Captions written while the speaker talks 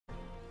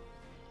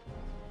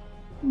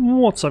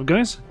What's up,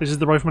 guys? This is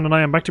the Rifleman and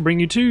I am back to bring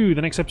you to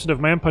the next episode of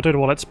my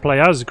Unfavourable Let's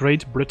Play as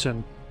Great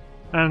Britain.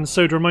 And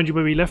so to remind you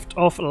where we left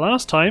off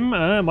last time,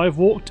 I've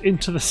walked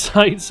into the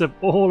sites of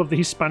all of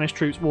these Spanish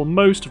troops, well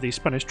most of these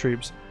Spanish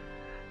troops,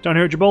 down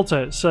here at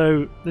Gibraltar.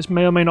 So this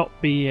may or may not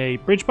be a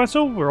bridge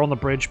battle. We're on the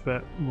bridge,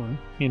 but, well,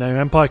 you know,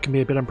 Empire can be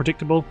a bit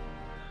unpredictable.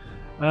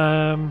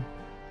 And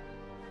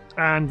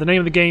the name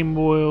of the game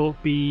will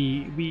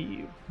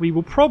be, we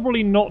will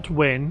probably not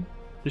win.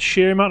 The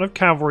sheer amount of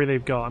cavalry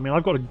they've got. I mean,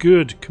 I've got a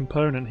good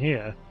component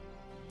here.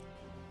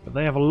 But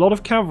they have a lot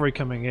of cavalry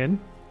coming in,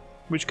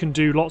 which can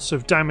do lots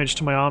of damage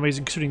to my armies,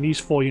 including these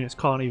 4 units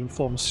can't even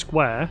form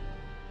square.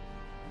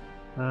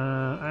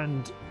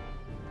 And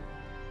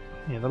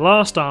yeah, the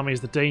last army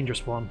is the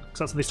dangerous one, because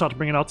that's when they start to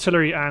bring in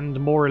artillery and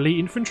more elite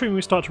infantry when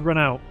we start to run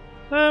out.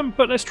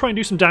 But let's try and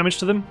do some damage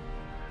to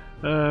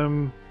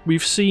them.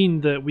 We've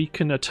seen that we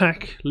can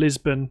attack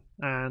Lisbon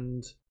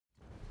and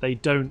they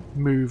don't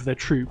move their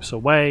troops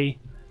away.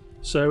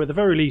 So at the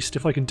very least,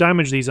 if I can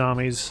damage these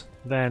armies,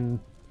 then,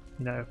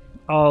 you know,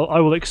 I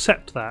will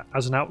accept that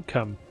as an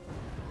outcome.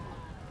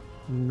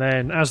 And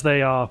then as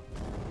they are,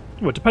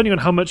 well, depending on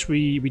how much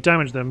we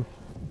damage them,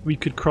 we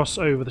could cross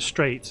over the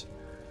strait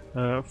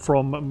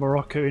from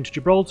Morocco into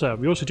Gibraltar.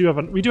 We also do have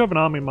an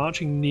army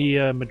marching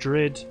near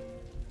Madrid,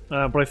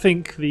 but I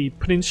think the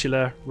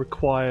peninsula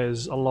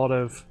requires a lot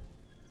of.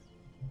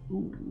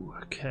 Ooh,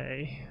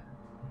 okay.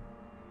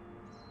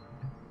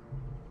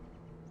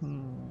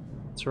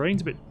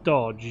 Terrain's a bit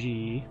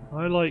dodgy.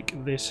 I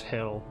like this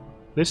hill.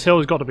 This hill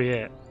has got to be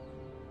it.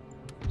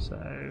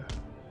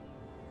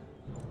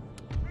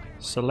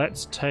 So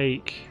let's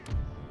take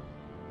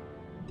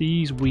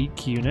these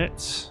weak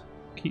units.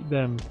 Keep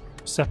them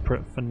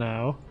separate for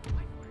now.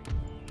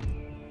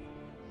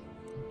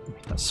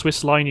 That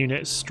Swiss line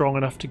unit is strong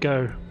enough to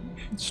go.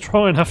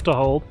 Strong enough to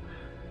hold.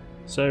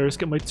 So let's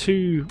get my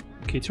two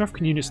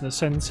African units in the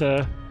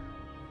centre.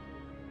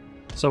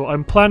 So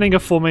I'm planning a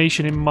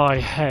formation in my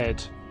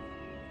head.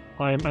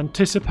 I am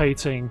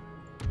anticipating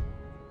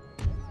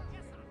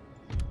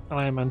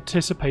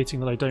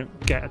that I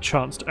don't get a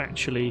chance to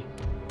actually.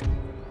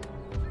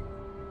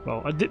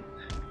 Well, I did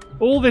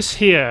all this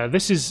here.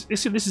 This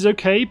is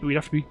okay, but we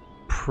have to be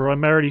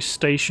primarily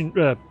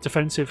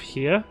defensive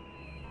here.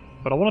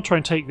 But I want to try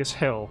and take this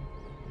hill.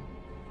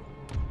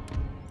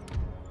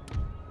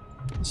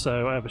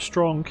 So I have a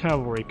strong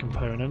cavalry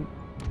component.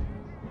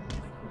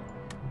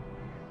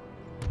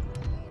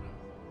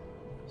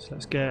 So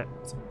let's get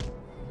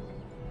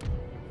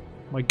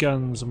my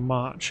guns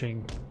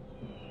marching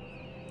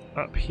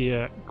up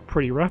here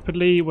pretty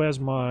rapidly. Where's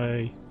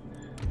my...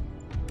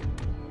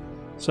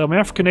 So my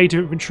African native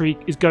infantry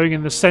is going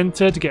in the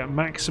centre to get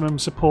maximum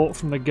support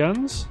from the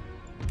guns.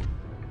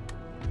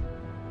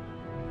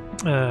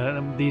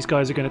 And these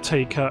guys are going to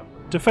take up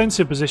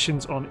defensive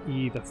positions on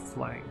either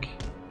flank.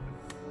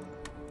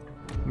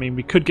 I mean,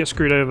 we could get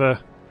screwed over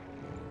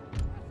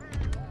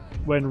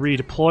when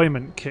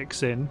redeployment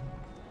kicks in,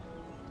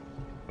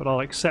 but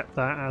I'll accept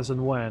that as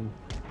and when.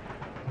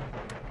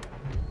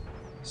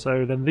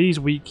 So then these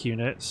weak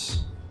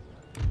units,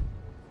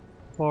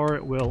 fire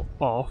at will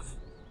off,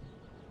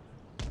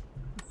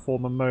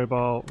 form a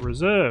mobile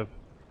reserve.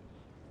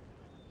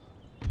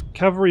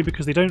 Cavalry,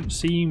 because they don't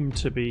seem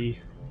to be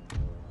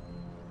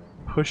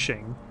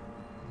pushing.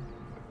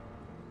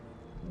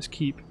 Let's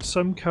keep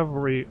some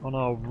cavalry on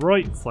our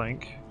right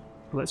flank.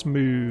 Let's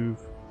move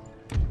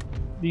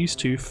these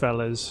two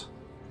fellas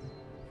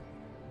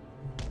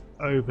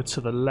over to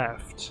the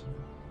left.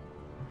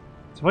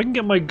 So if I can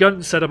get my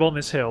gun set up on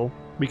this hill,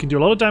 we can do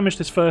a lot of damage to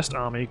this first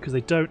army because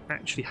they don't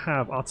actually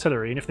have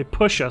artillery, and if they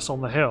push us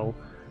on the hill,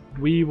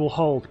 we will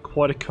hold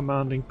quite a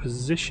commanding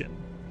position.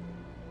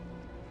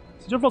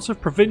 So you have lots of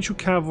provincial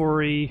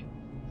cavalry,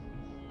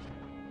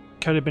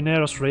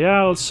 Carabineros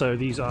Real, so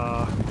these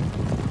are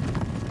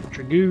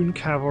Dragoon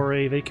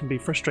cavalry. They can be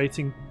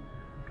frustrating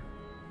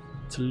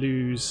to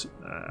lose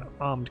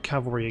armed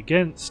cavalry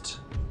against.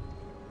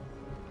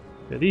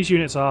 Yeah, these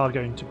units are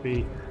going to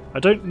be... I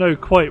don't know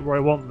quite where I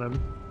want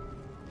them.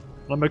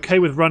 I'm okay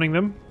with running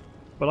them,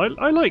 but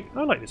I like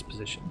this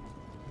position.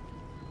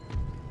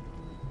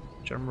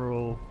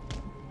 General,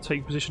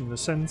 take position in the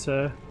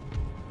centre.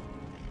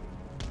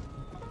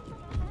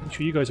 Make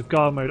sure you guys have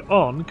guard mode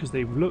on, because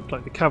they looked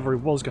like the cavalry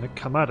was going to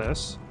come at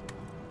us.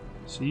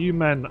 So you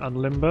men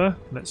unlimber.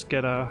 Let's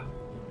get our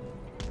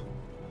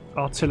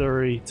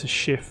artillery to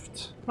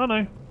shift. Oh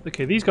no.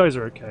 Okay, these guys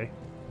are okay.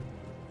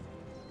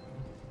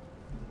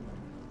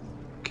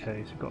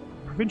 Okay, so we've got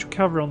provincial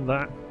cavalry on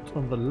that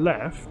on the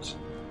left.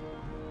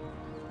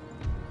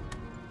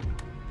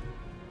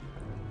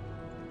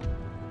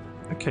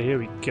 Okay, here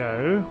we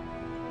go.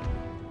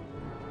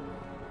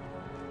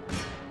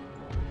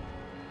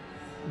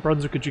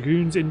 Brunswick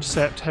Dragoons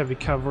intercept, heavy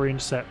cavalry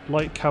intercept,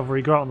 light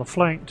cavalry go out on the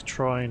flank to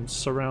try and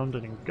surround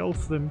and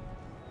engulf them.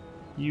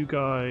 You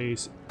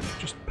guys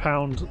just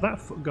pound that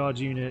foot guard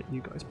unit,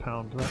 you guys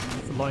pound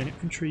that line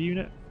infantry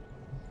unit.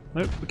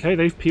 Nope, okay,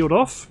 they've peeled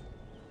off.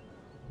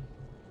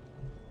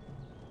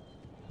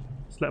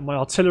 Let's let my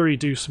artillery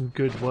do some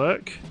good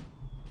work.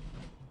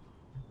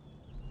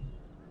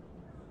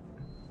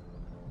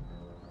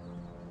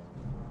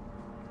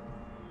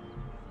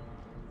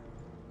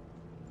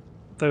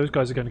 those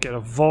guys are going to get a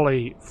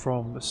volley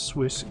from the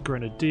Swiss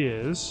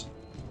Grenadiers.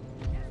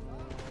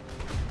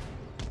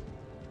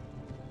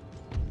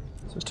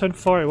 So let's turn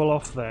fire well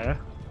off there.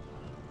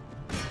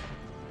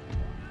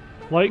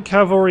 Light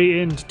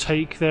cavalry in to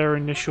take their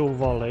initial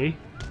volley.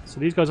 So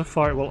these guys are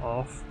fire well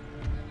off.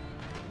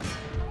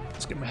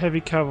 Let's get my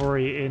heavy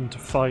cavalry in to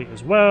fight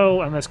as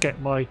well, and let's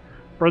get my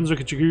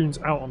Brunswick Dragoons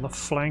out on the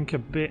flank a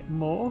bit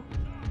more.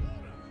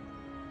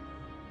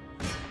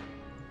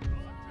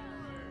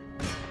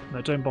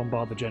 No, don't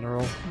bombard the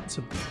general. That's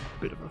a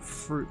bit of a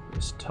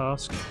fruitless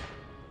task.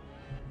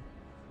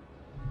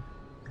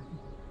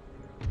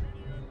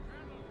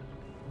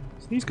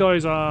 So these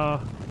guys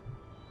are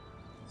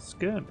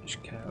skirmish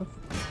cav.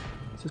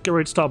 So let's get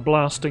ready to start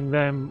blasting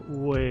them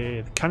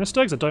with canister,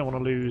 because I don't want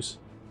to lose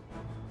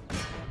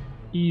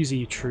I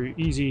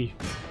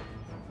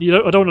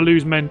don't want to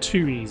lose men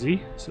too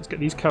easy. So let's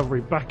get these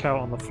cavalry back out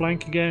on the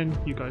flank again.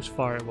 You guys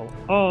fire it well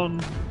on.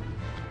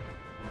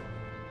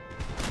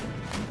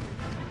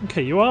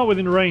 Okay, you are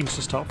within range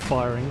to start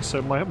firing,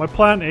 so my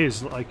plan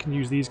is that I can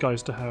use these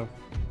guys to have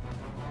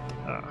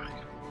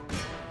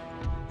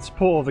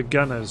support of the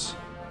gunners.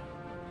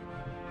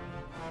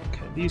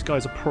 Okay, these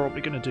guys are probably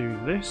going to do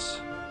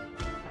this.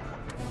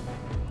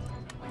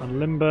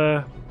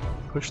 Unlimber,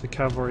 push the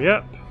cavalry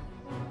up.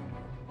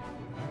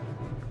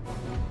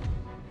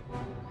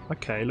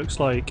 Okay, looks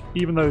like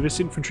even though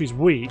this infantry's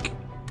weak,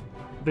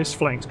 this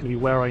flank's going to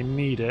be where I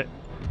need it.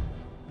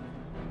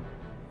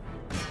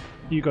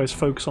 You guys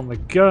focus on the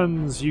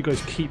guns, you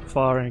guys keep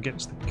firing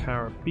against the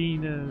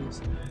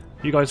carabiners.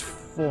 You guys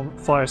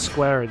fire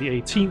square at the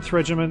 18th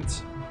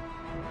Regiment.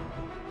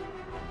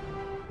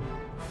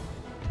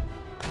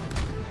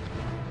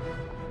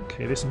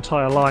 Okay, this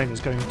entire line is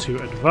going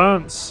to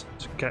advance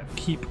to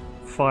keep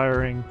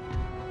firing.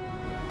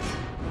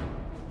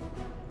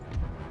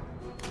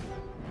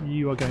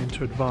 You are going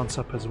to advance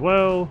up as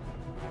well.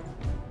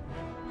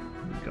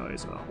 You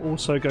guys are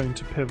also going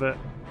to pivot.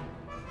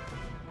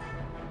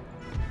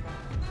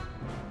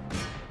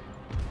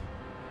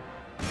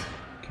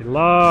 Okay,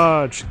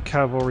 large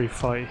cavalry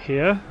fight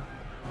here.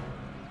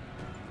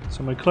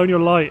 So my Colonial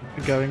Light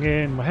are going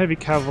in, my heavy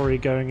cavalry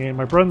going in,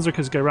 my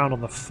Brunswickers go around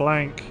on the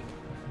flank.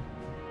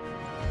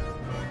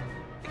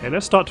 Okay,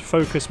 let's start to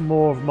focus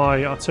more of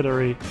my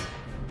artillery.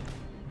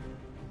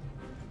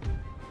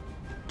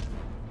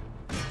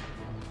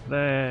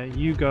 There,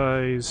 you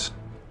guys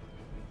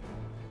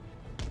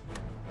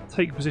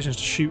take positions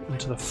to shoot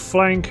into the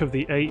flank of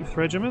the 8th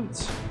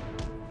Regiment.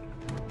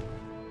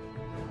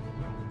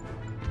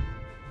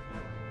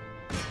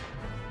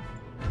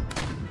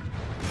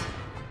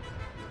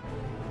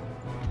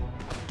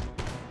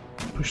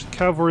 Push the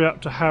cavalry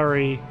up to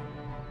harry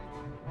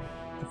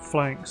the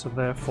flanks of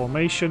their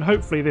formation.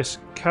 Hopefully this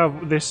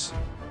cavalry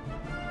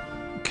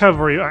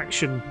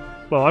action...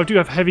 Well, I do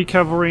have heavy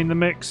cavalry in the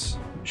mix.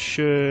 It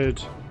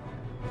should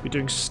be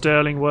doing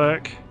sterling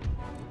work.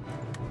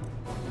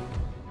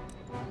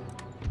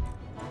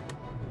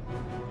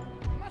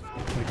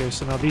 There we go,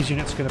 so now these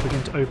units are going to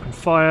begin to open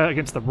fire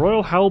against the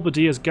Royal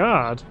Halberdiers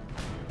Guard.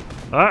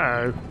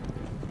 Uh-oh.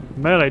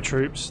 Melee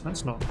troops,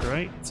 that's not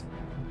great.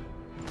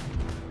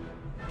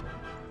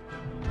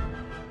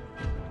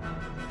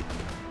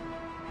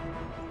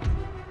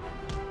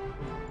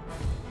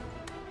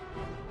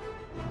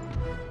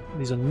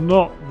 These are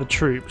not the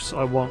troops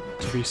I want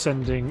to be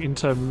sending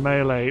into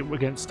melee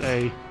against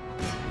a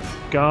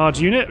guard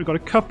unit. We've got a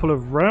couple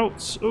of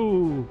routes.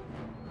 Ooh,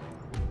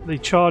 they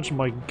charged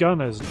my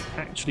gunners and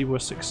actually were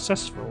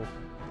successful.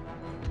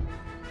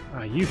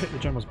 You hit the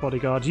general's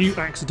bodyguard. You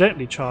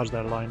accidentally charged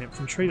their line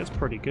infantry. That's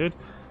pretty good.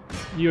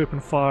 You open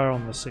fire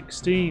on the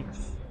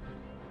 16th.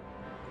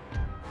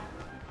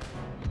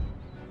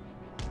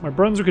 My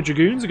Brunswick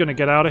Dragoons are going to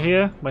get out of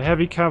here. My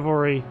heavy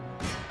cavalry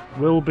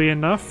will be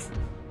enough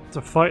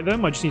to fight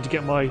them. I just need to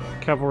get my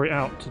cavalry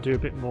out to do a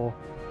bit more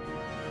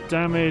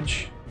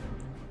damage.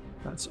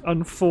 That's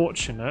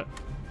unfortunate.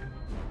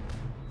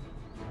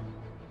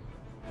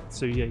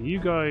 So yeah, you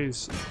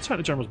guys attack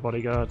the general's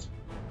bodyguard.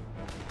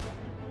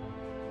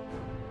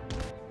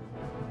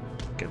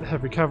 Get the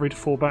heavy cavalry to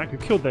fall back.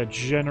 We've killed their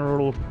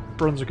general.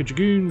 Brunswick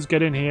Dragoons,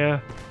 get in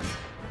here.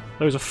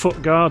 Those are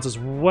foot guards as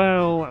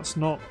well. That's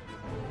not...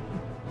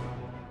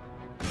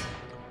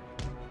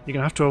 You're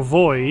going to have to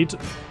avoid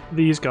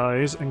these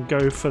guys and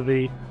go for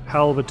the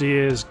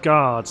Halberdiers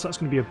Guards. That's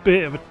going to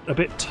be a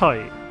bit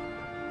tight.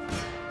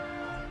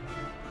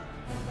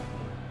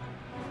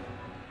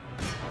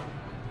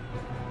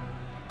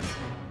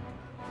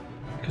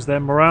 Because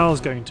their morale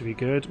is going to be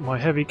good. My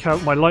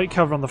light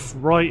cavalry on the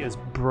right is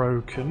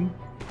broken.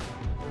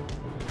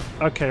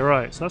 Okay,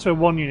 right. So that's where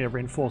one unit of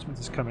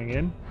reinforcements is coming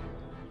in.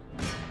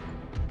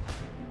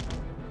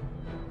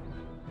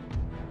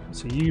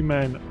 So you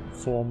men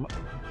form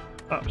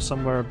up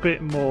somewhere a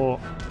bit more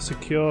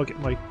secure. Get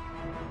my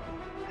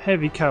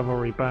heavy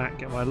cavalry back,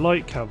 get my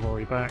light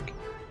cavalry back.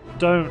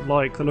 Don't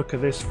like the look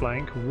of this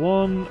flank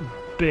one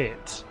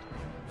bit.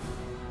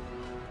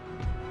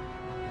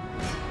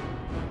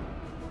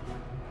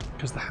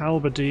 Because the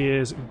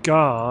Halberdiers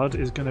Guard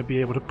is going to be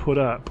able to put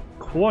up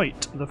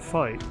quite the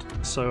fight,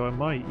 so I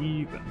might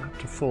even have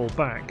to fall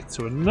back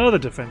to another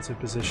defensive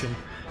position.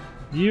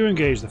 You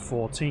engage the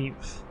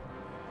 14th.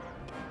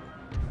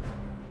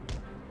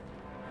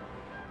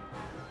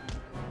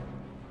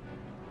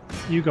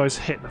 You guys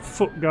hit the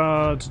foot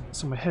guard,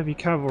 some heavy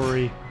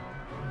cavalry.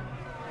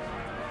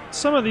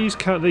 Some of these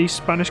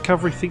Spanish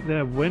cavalry think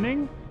they're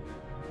winning.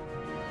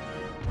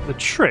 The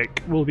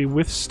trick will be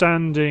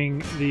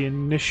withstanding the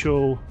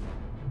initial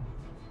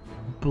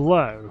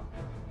blow.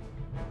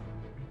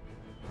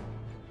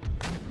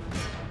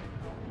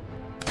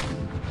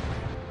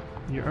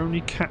 You're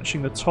only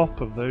catching the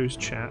top of those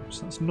chaps.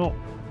 That's not...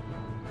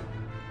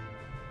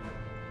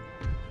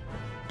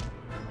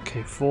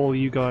 Okay, fall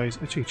you guys...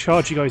 Actually,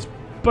 charge you guys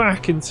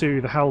back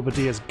into the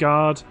Halberdiers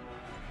Guard.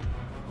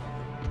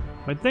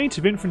 My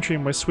native infantry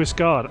and my Swiss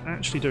Guard are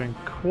actually doing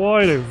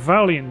quite a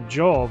valiant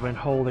job in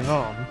holding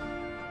on.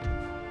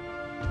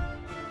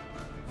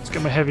 Let's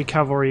get my heavy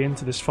cavalry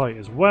into this fight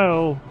as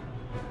well.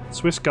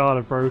 Swiss Guard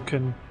are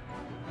broken.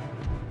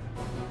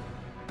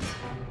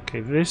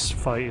 Okay, this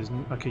fight is...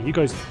 Okay, you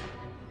guys...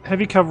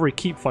 Heavy cavalry,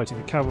 keep fighting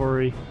the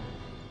cavalry.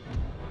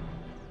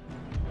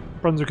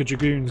 Brunswicker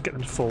Dragoons, get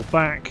them to fall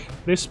back.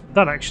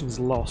 That action's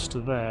lost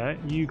there.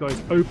 You guys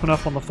open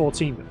up on the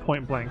 14th at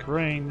point blank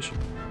range.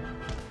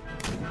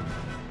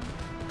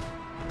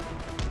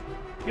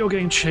 You're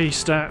getting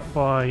chased at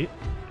by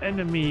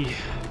enemy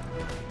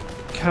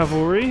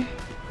cavalry.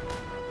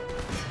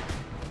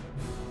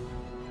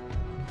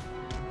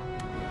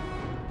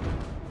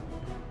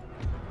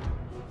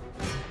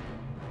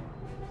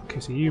 Okay,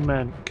 so you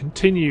men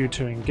continue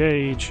to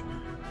engage.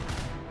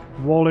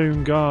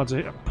 Walloon Guards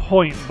at a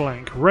point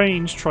blank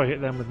range. Try hit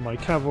them with my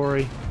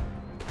cavalry.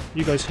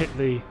 You guys hit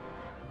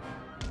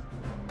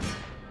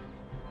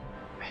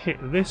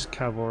this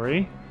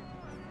cavalry.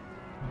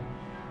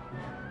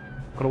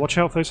 Gotta watch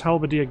out for those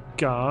Halberdier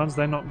Guards.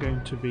 They're not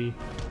going to be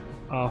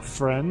our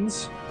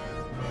friends.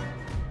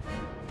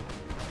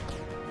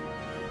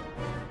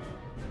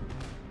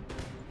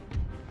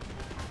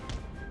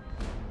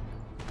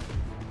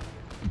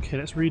 Okay,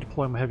 let's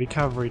redeploy my heavy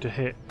cavalry to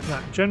hit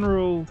that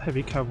general.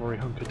 Heavy cavalry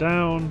hunker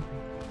down.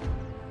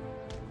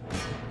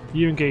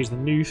 You engage the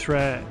new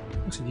threat.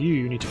 So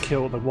you need to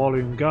kill the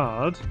Walloon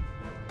Guard.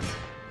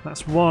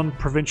 That's one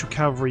provincial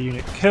cavalry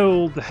unit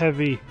killed. The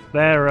heavy,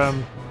 their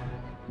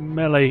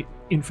melee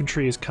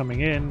infantry is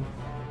coming in.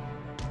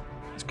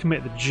 Let's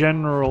commit the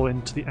general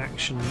into the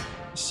action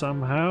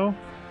somehow.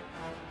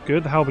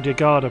 Good. The Halberdier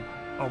Guard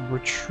are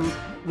retreat.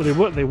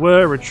 Well, they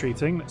were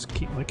retreating. Let's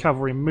keep my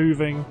cavalry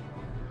moving.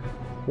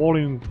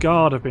 Walloon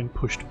Guard have been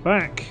pushed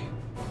back.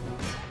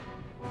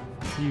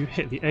 You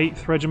hit the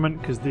 8th Regiment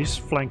because this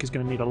flank is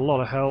going to need a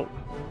lot of help.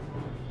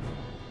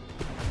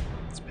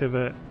 Let's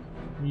pivot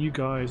you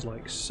guys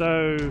like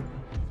so.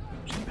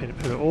 Just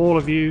pivot all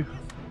of you.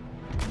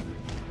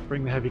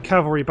 Bring the heavy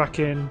cavalry back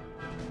in.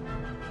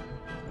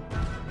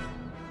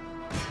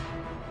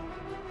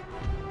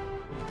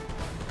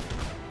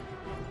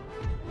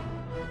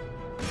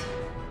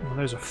 Oh,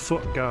 those are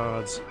foot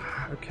guards.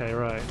 Okay,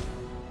 right.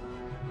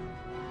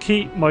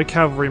 Keep my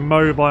cavalry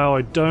mobile.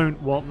 I don't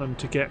want them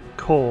to get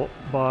caught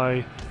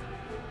by...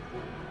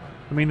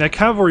 I mean, their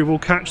cavalry will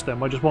catch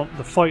them. I just want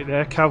to fight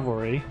their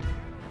cavalry.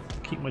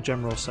 Keep my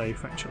general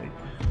safe, actually.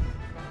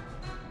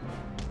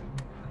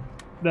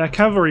 Their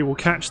cavalry will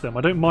catch them.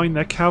 I don't mind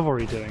their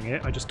cavalry doing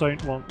it. I just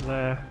don't want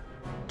their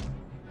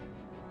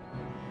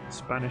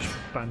Spanish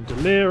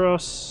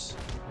bandoleros.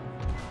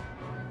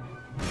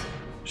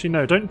 Actually,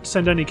 no, don't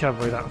send any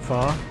cavalry that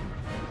far.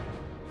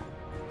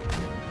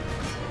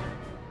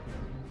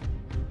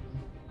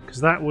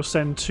 Because that will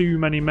send too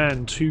many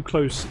men too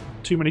close,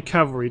 too many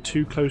cavalry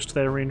too close to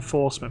their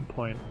reinforcement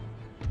point.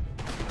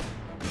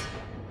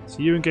 So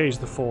you engage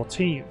the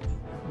 14th.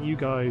 You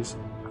guys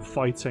are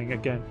fighting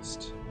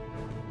against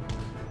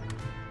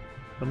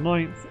the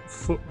 9th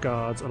Foot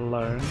Guards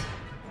alone.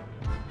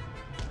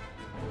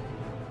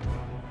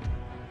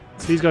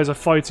 So these guys are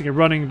fighting a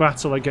running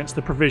battle against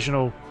the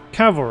provisional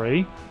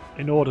cavalry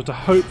in order to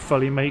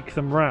hopefully make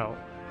them rout.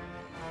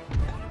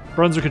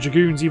 Brunswicker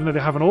Dragoons, even though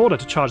they have an order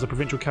to charge the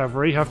provincial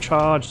cavalry, have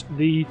charged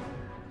the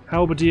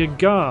Halberdier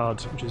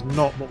Guard, which is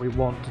not what we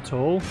want at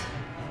all.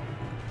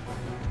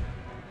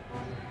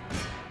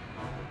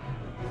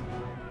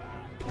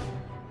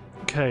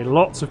 Okay,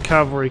 lots of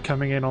cavalry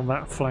coming in on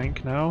that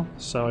flank now,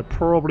 so I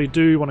probably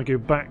do want to go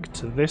back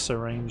to this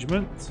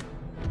arrangement,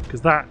 because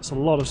that's a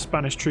lot of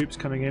Spanish troops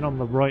coming in on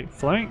the right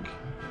flank.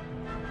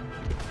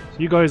 So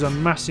you guys are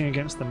massing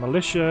against the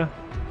militia.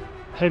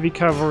 Heavy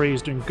cavalry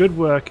is doing good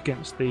work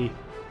against the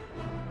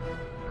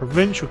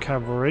provincial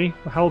cavalry.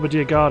 The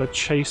Halberdier Guard are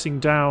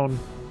chasing down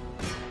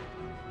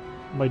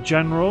my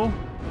general.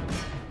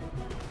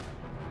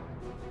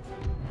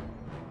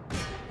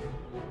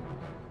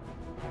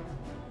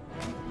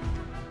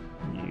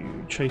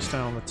 You chase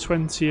down the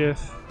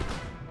 20th.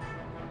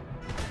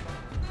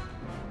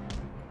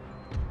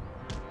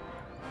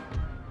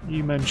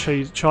 You men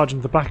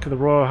charging the back of the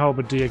Royal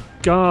Halberdier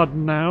Guard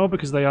now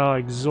because they are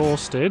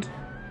exhausted.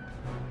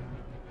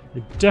 I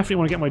definitely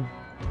want to get my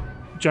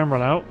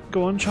general out.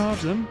 Go on,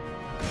 charge them.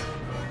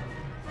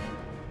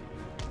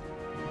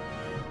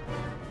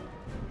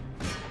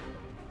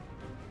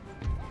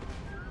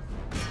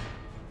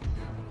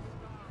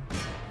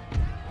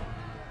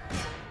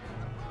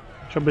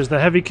 Trouble is, their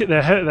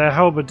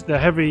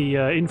heavy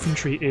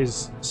infantry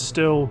is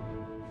still,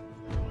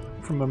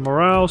 from a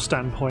morale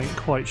standpoint,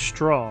 quite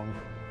strong.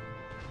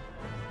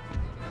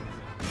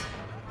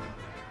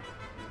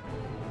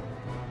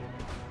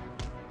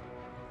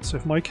 So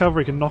if my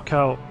cavalry can knock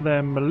out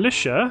their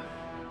militia,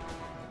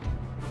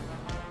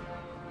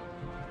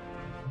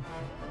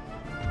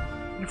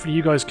 hopefully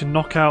you guys can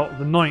knock out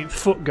the 9th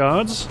Foot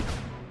Guards.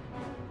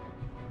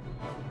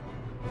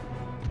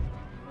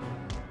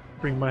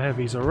 Bring my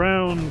heavies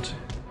around.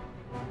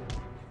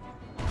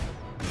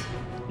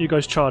 You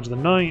guys charge the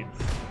 9th.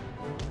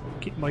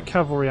 Keep my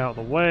cavalry out of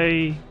the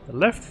way. The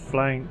left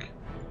flank.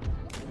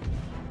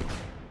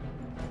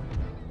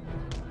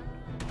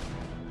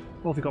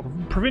 What have we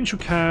got? Provincial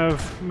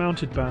Cav,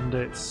 Mounted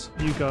Bandits.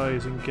 You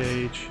guys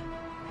engage.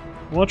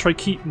 I want to try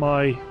keep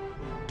my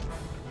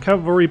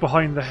cavalry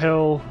behind the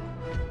hill.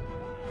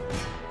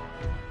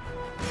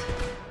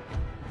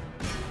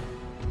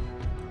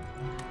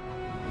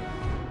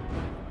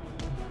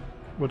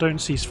 Well, don't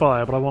cease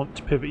fire, but I want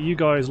to pivot you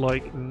guys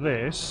like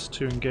this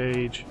to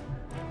engage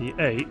the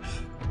 8th.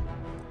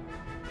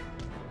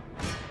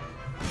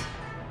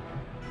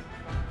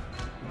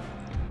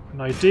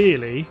 And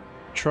ideally,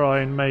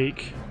 try and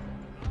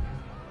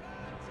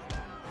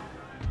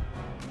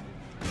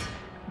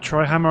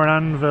try hammer and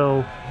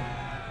anvil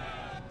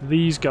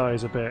these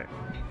guys a bit.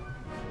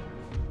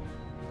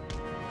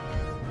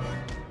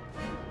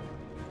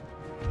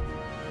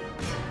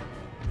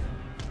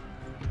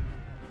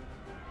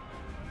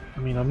 I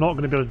mean, I'm not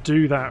going to be able to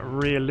do that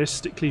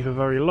realistically for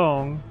very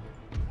long.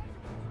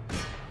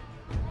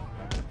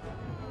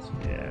 So,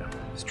 yeah,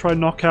 let's try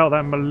and knock out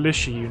that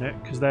militia unit,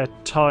 because they're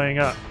tying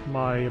up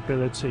my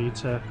ability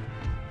to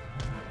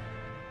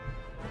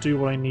do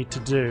what I need to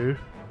do.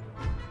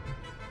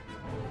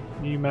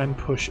 You men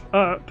push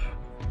up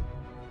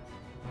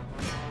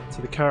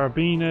to the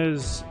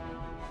carabiners.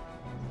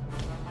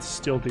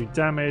 Still do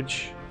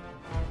damage.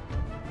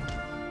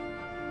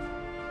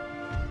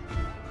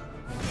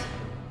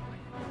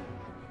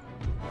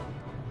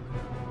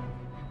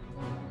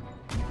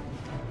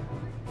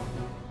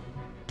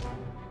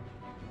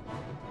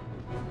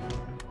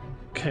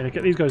 Okay,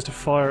 get these guys to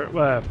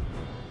fire.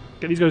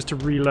 Get these guys to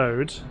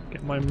reload.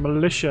 Get my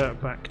militia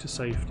back to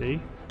safety.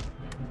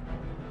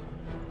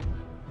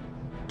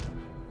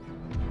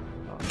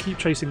 Keep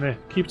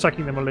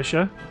attacking the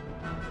militia.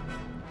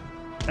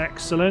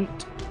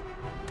 Excellent.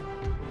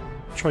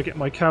 Try to get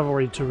my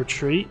cavalry to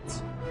retreat.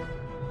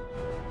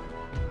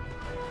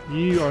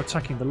 You are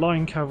attacking the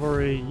line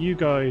cavalry. You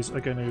guys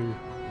are going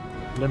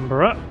to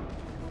limber up.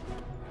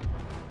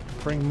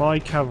 Bring my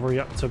cavalry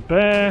up to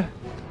bear.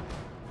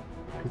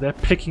 They're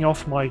picking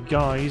off my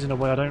guys in a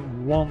way I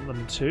don't want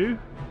them to.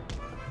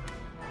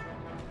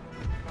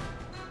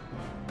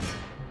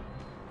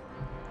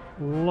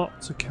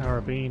 Lots of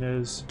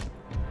carabiners.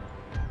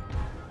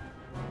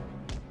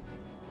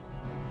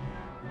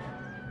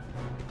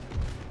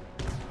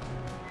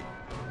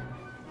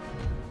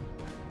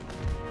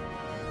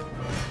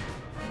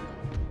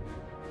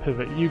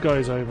 Pivot you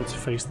guys over to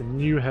face the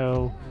new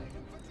hill.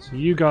 So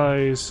you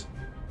guys,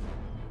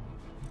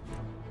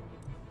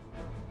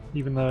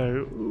 even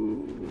though,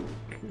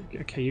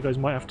 okay, you guys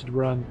might have to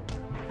run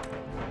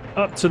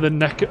up to the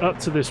neck, up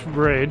to this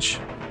ridge,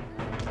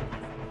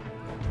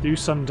 do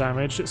some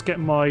damage. Let's get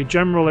my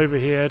general over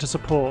here to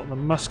support the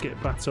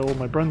musket battle.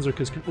 My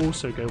Brunswickers can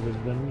also go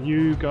with them.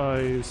 You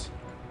guys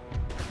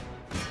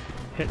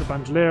hit the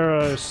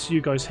bandoleros. You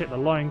guys hit the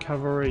line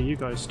cavalry. You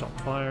guys stop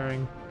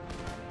firing.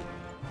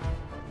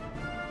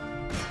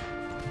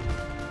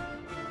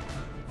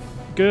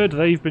 Good,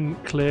 they've been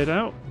cleared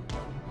out.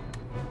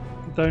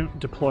 Don't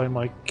deploy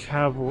my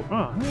cavalry.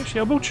 Oh,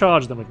 actually, I will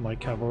charge them with my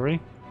cavalry.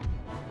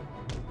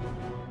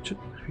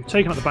 We've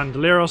taken out the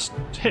bandoleros,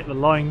 hit the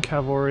line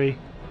cavalry.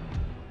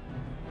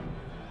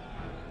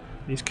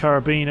 These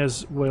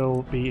carabiners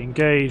will be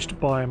engaged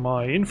by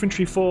my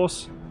infantry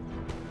force.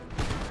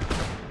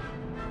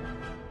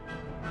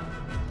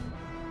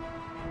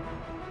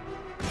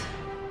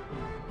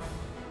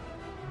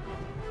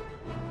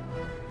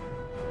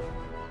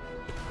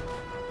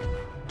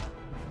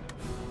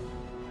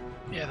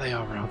 Yeah, they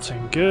are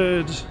routing.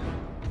 Good.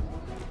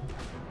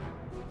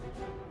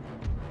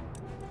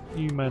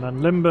 You men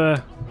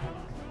unlimber.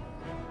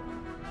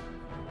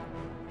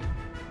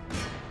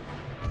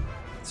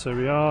 So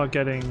we are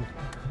getting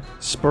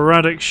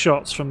sporadic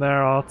shots from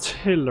their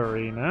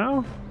artillery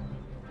now.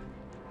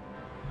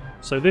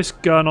 So this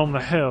gun on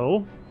the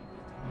hill,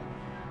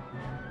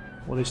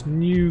 or this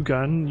new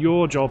gun,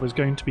 your job is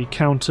going to be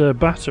counter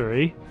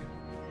battery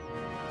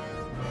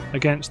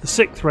against the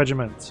 6th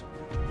Regiment.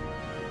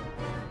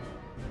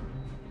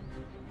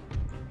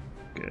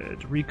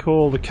 Good.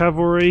 Recall the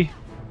cavalry.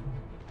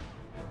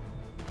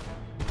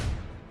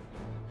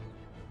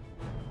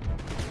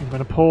 I'm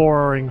going to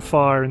pouring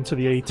fire into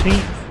the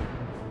 18th.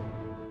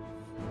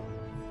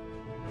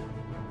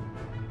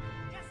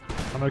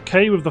 I'm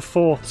okay with the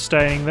 4th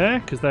staying there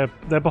because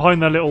they're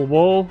behind their little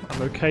wall.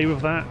 I'm okay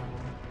with that.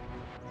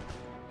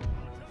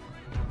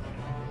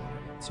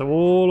 So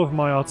all of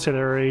my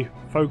artillery,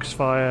 focus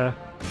fire,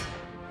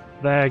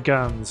 their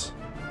guns.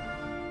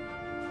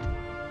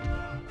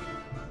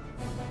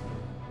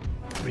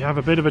 We have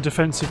a bit of a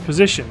defensive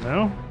position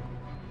now.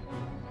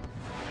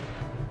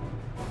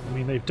 I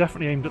mean, they've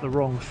definitely aimed at the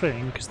wrong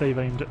thing because they've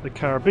aimed at the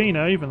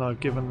carabiner, even though I've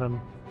given them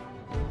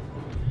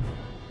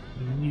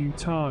a new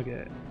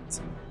target.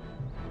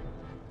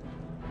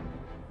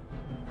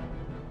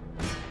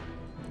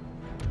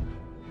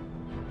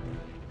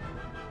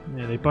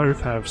 Yeah, they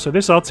both have. So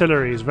this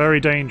artillery is very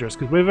dangerous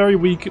because we're very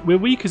weak. We're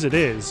weak as it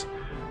is,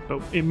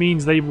 but it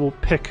means they will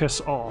pick us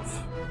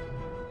off.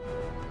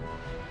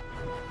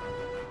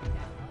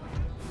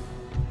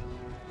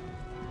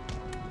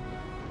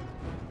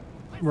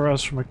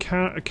 Whereas from a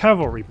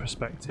cavalry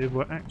perspective,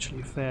 we're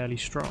actually fairly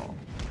strong.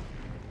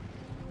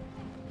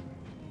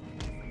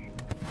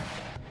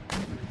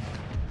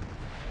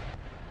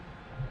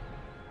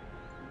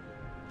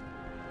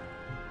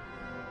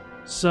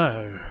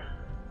 So,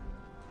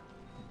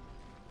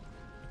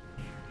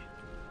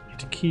 need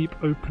to keep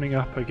opening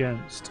up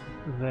against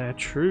their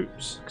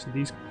troops. Because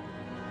these,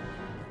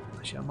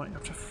 actually, I might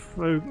have to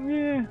throw.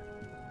 Yeah,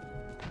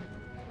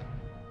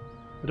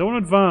 I don't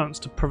want to advance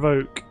to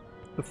provoke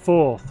the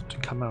 4th to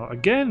come out.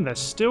 Again, they're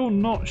still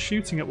not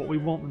shooting at what we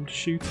want them to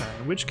shoot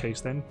at, in which case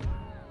then,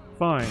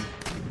 fine.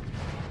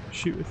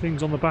 Shoot at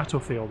things on the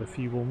battlefield if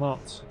you will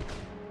not.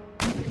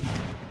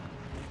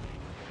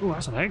 Oh,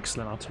 that's an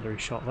excellent artillery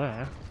shot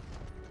there.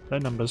 Their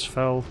numbers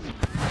fell.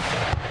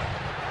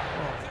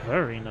 Oh,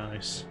 very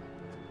nice.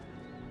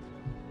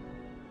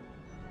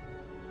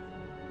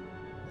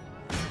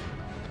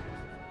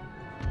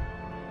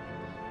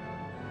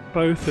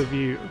 Both of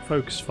you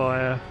focus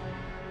fire.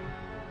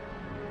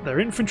 Their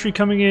infantry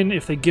coming in,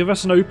 if they give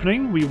us an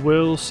opening, we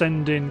will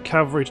send in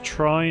cavalry to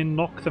try and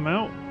knock them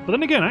out. But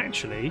then again,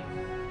 actually,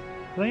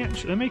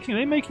 they're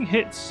making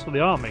hits, or they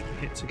are making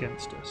hits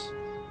against us.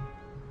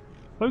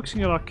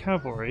 Focusing on our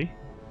cavalry,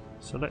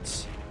 so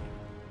let's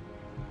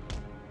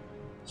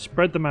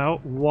spread them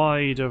out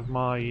wide of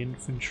my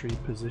infantry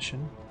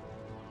position.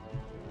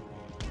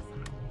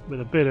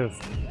 With a bit of,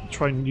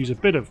 try and use a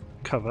bit of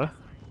cover.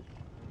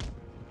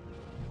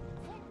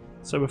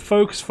 So we're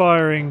focus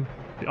firing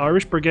the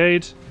Irish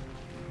Brigade.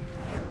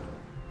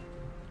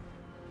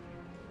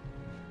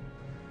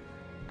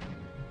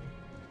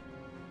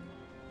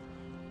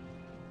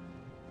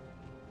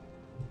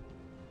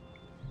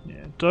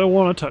 Yeah, don't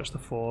want to touch the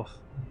 4th.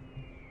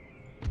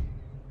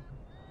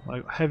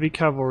 Like, heavy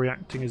cavalry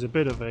acting as a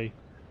bit of a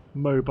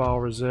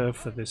mobile reserve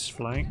for this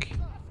flank.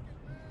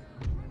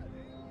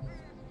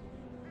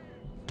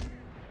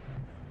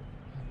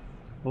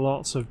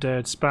 Lots of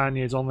dead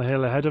Spaniards on the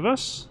hill ahead of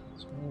us.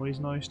 It's always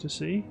nice to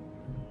see.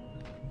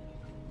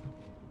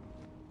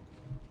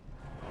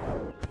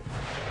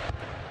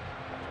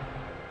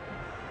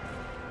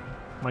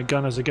 My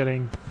gunners are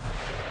getting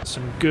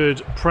some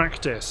good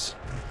practice.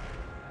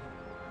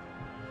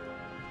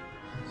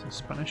 So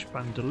Spanish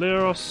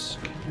bandoleros,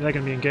 they're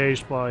going to be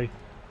engaged by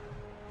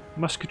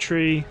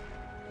musketry.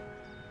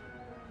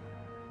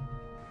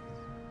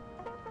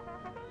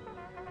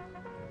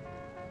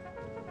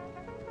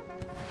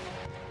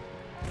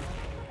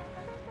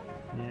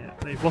 Yeah,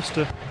 they've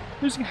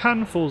losing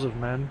handfuls of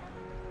men.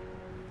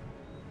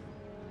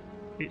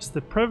 It's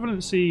the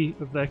prevalency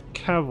of their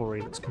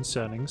cavalry that's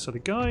concerning. So the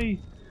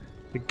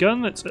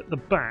gun that's at the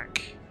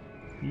back,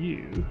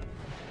 your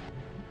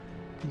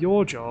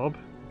job,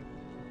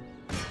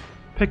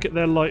 pick at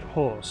their light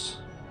horse.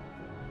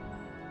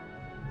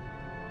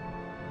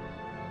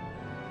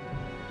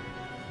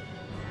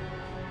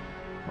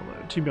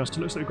 Although, to be honest, it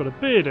looks like we've got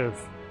a bit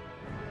of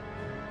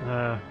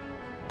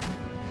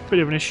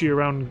an issue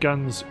around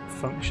guns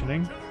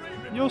functioning.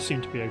 Yours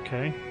seem to be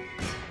okay.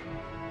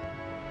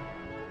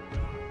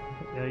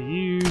 But yeah,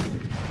 you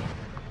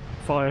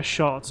fire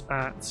shots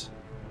at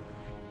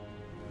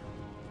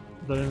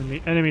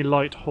the enemy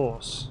light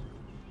horse.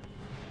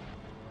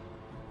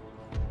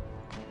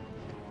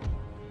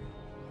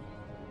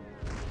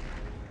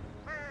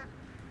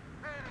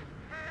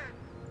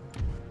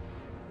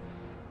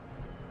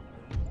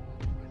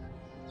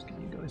 Let's get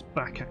you guys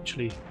back,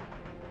 actually.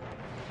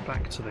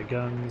 Back to the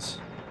guns.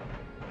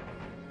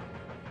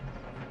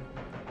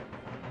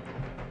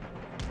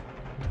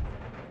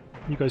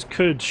 You guys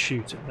could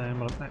shoot at them,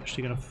 but I'm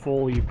actually going to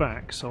fall you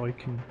back so I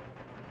can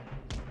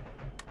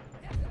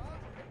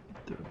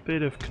do a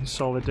bit of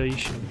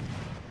consolidation.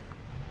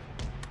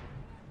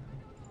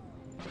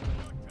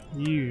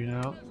 You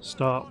now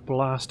start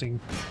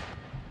blasting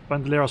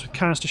bandoleros with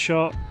canister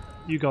shot.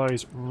 You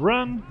guys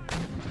run.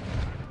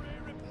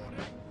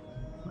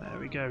 There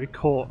we go, we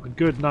caught a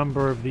good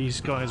number of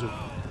these guys with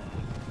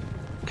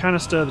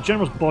canister. The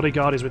general's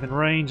bodyguard is within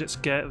range. Let's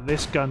get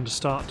this gun to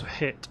start to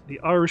hit the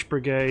Irish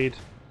Brigade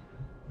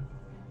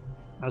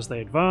as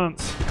they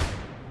advance.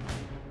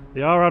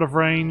 They are out of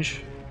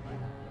range.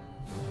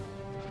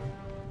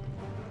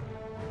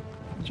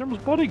 The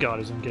general's bodyguard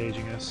is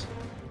engaging us.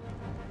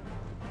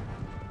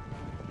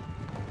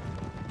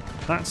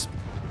 That's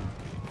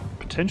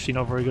potentially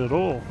not very good at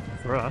all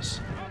for us.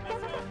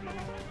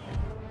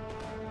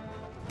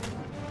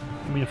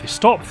 I mean, if they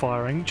stop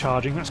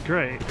charging, that's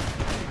great.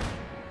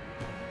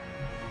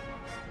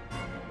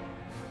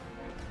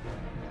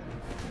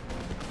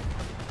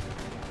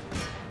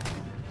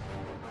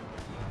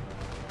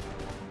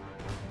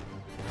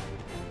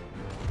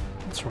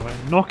 That's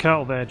right, knock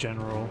out their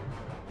general.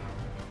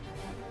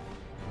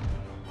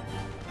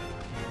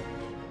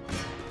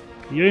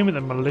 You aim at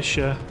the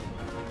militia,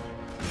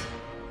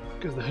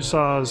 because the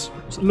hussars,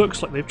 it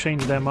looks like they've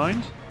changed their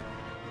mind.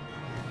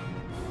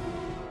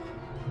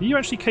 Are you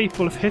actually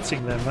capable of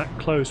hitting them that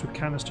close with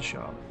canister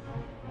shot?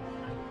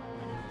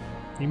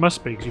 You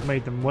must be, because you've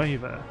made them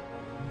waver.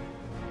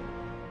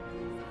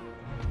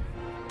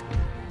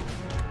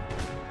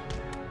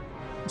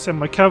 Send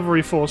my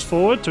cavalry force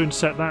forward to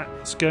intercept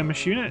that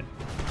skirmish unit.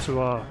 To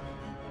our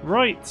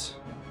right.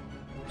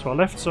 To our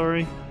left,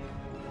 sorry.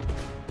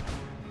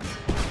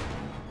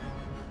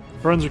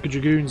 Brunswick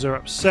Dragoons are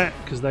upset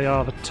because they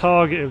are the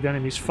target of the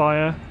enemy's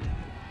fire.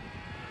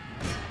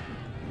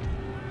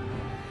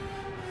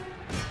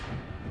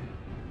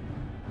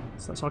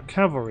 So that's our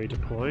cavalry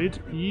deployed.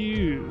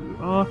 You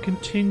are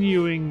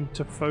continuing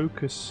to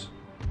focus.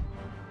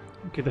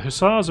 Okay, the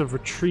hussars have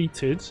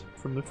retreated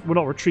from the... well,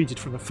 not retreated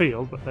from the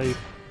field, but they've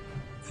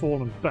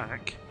fallen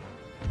back.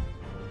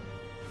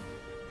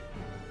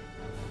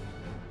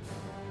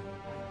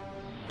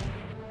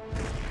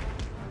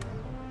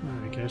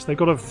 There we go. So they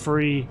got a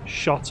free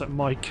shot at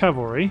my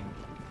cavalry.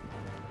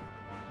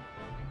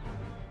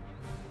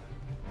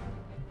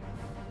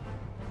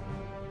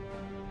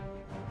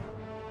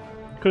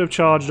 Could have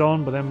charged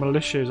on, but then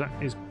militia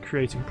is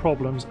creating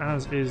problems,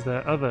 as is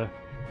their other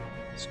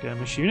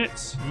skirmish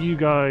units. You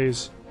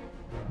guys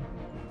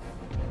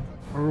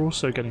are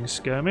also getting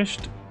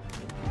skirmished.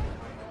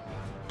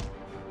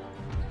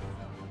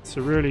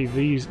 So really,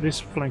 this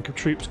flank of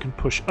troops can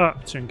push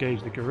up to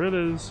engage the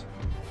guerrillas.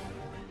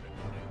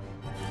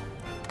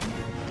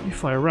 You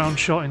fire a round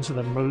shot into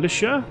the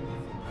militia.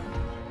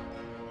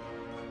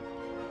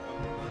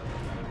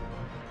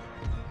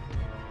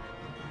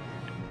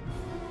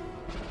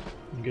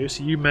 There you go,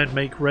 so you men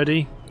make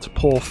ready to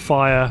pour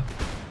fire.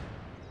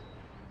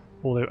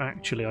 Although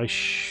actually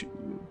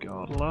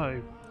God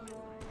alive.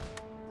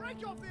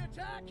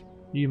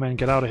 You men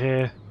get out of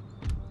here.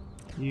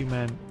 You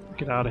men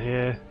get out of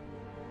here.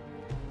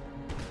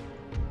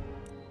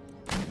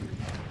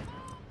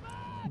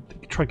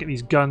 Try to get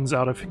these gunners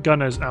out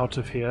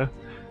of here.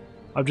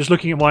 I'm just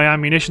looking at my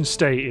ammunition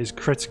state is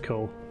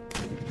critical.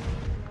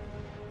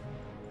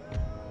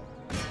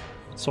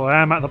 So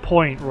I am at the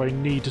point where I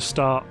need to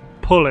start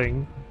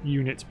pulling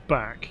units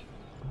back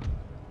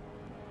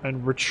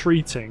and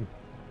retreating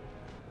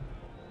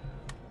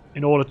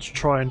in order to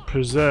try and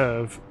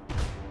preserve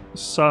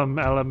some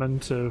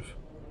element of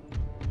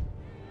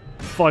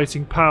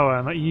fighting power,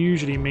 and that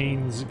usually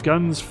means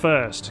guns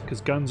first, because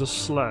guns are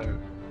slow.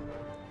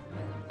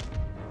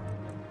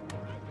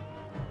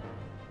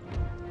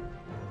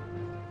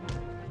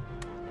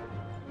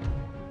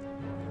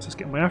 So let's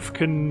get my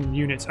African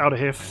units out of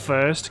here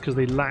first, because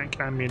they lack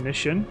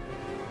ammunition.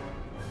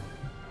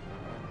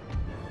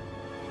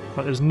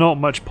 But there's not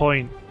much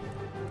point.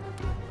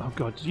 Oh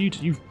god,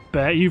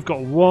 you've got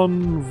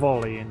one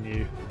volley in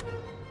you.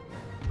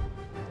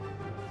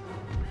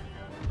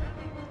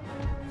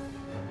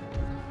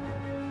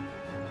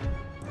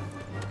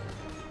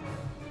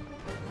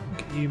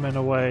 Get you men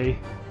away.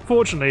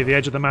 Fortunately, the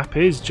edge of the map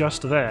is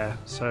just there,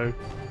 so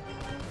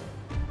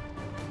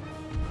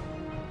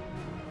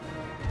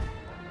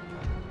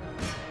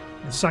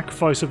the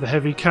sacrifice of the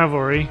heavy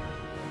cavalry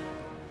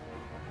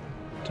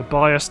to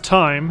buy us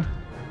time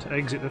to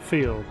exit the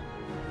field.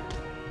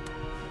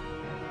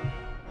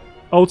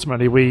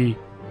 Ultimately,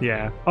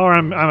 our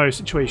ammo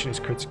situation is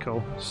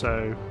critical,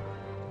 so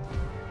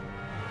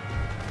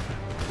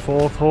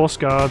 4th Horse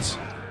Guards.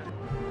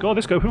 God,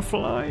 this guy will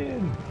fly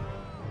in.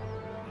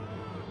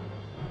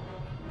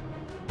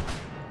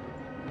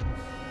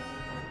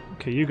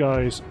 Okay, you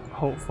guys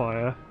halt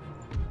fire.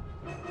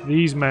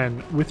 These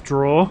men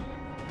withdraw.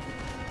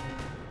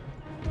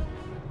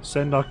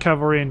 Send our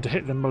cavalry in to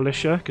hit the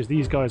militia, because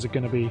these guys are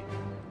going to be...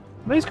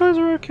 These guys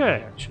are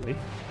okay, actually.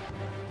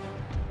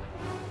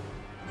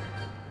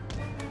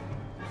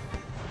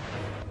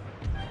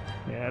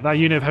 Yeah, that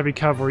unit of heavy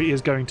cavalry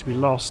is going to be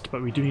lost,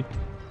 but we do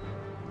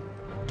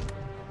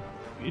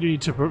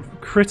need to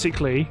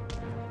critically,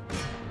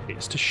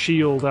 it's to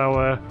shield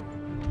our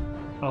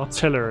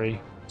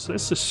artillery. So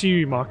let's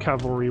assume our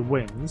cavalry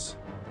wins.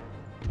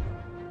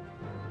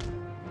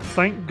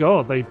 Thank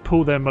God they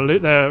pulled their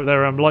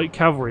light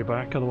cavalry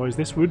back, otherwise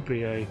this would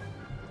be a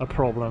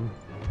problem.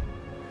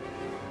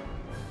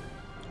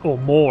 Or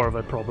more of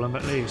a problem,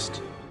 at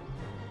least.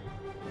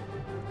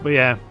 But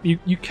yeah,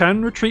 you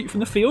can retreat from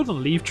the field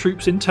and leave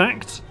troops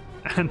intact,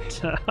 and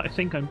I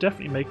think I'm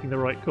definitely making the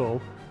right call.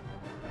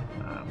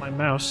 My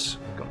mouse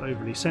got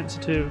overly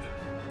sensitive.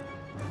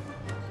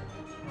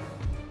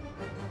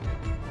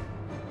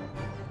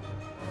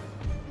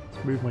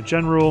 Let's move my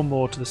general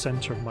more to the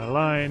centre of my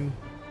line.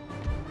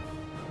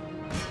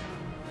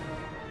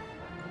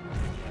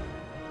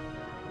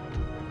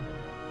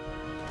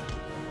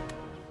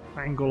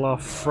 angle our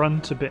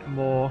front a bit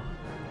more.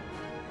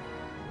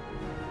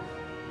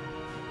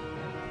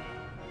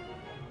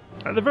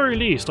 At the very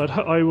least, I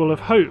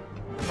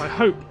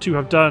hope to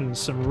have done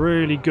some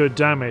really good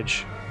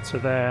damage to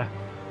their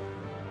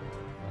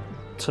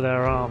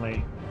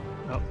army.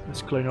 Oh,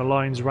 this colonial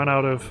line's run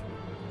out of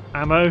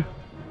ammo.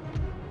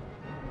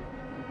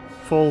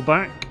 Fall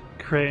back,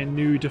 create a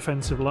new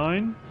defensive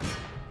line.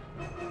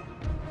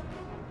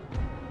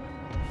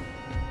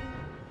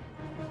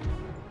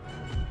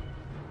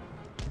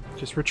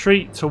 Just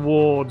retreat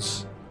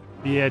towards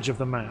the edge of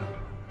the map.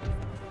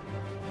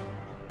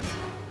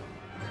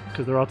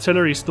 Because their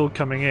artillery's still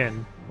coming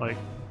in. Like,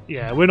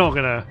 yeah, we're not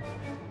gonna...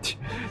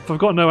 If I've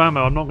got no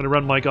ammo, I'm not gonna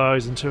run my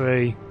guys into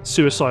a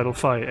suicidal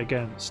fight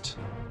against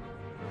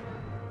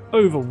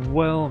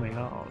overwhelming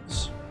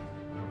odds.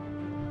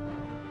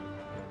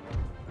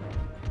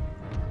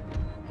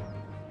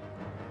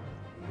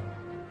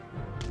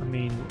 I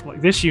mean,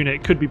 like, this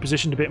unit could be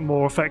positioned a bit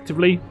more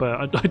effectively,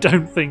 but I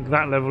don't think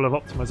that level of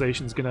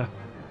optimization is gonna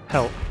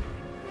help.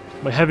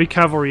 My heavy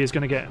cavalry is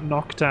gonna get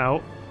knocked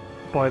out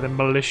by the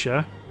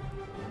militia.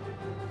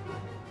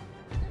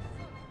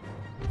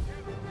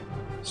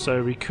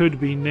 So we could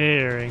be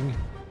nearing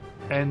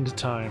end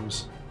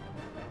times.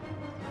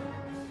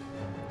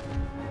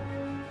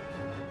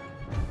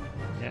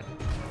 Yeah.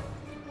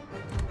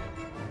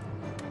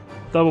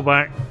 Double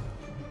back.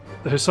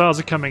 The hussars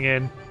are coming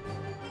in.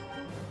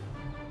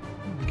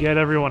 Get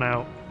everyone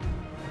out.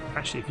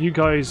 Actually, if you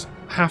guys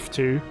have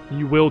to,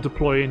 you will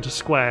deploy into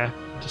square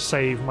to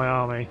save my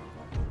army.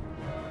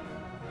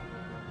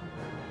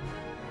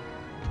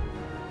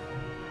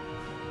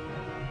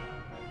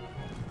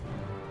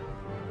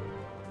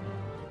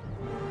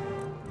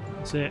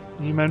 That's it.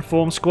 You men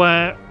form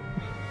square.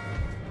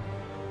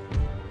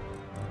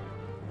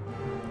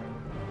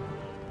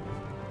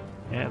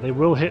 Yeah, they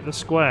will hit the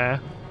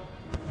square.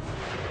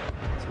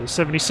 So the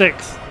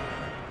 76th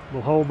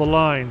will hold the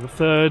line. The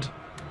 3rd,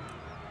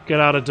 get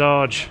out of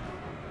dodge.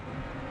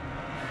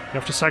 You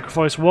have to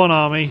sacrifice one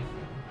army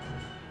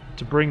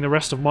to bring the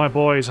rest of my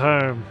boys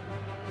home.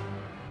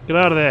 Get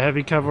out of there,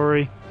 heavy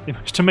cavalry. They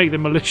managed to make the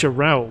militia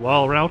rout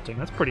while routing.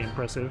 That's pretty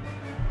impressive.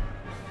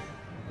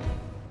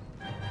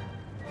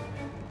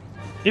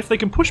 If they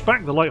can push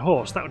back the light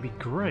horse, that would be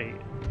great.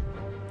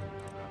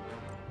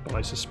 But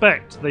I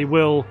suspect they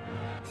will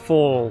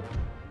fall.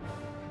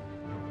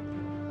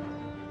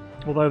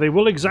 Although they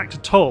will exact a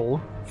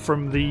toll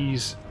from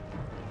these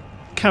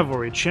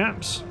cavalry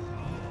chaps.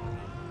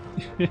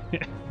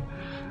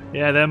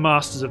 Yeah, they're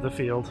masters of the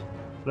field.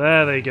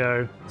 There they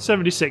go.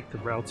 76th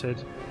have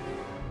routed.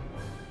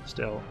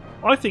 Still,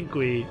 I think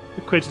we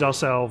acquitted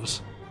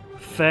ourselves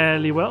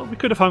fairly well. We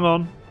could have hung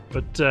on,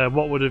 but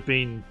what would have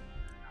been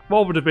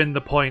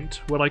the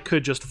point when I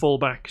could just fall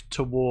back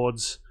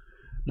towards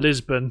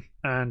Lisbon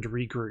and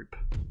regroup?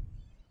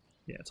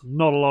 Yeah, it's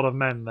not a lot of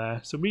men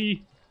there. So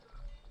we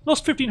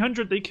lost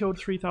 1,500. They killed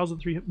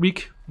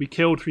 3,300. We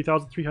killed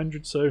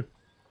 3,300. So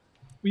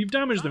we've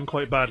damaged them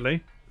quite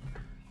badly.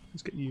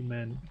 Let's get you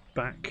men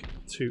back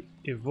to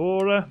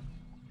Evora.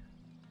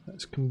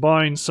 Let's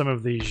combine some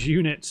of these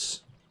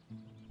units.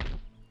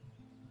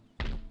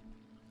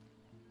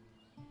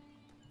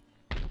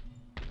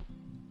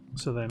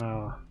 So then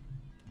well,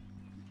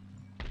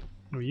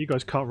 you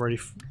guys can't really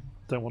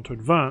don't want to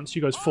advance.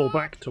 You guys fall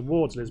back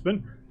towards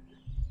Lisbon.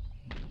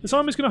 This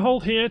army's going to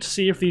hold here to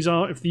see if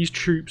these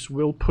troops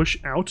will push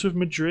out of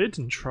Madrid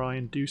and try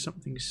and do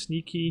something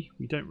sneaky.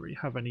 We don't really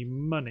have any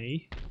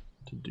money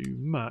to do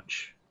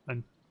much.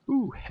 And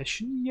ooh,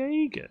 Hessian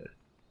Jaeger.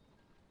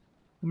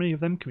 How many of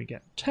them can we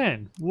get?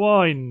 10.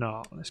 Why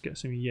not? Let's get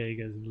some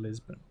Jaegers in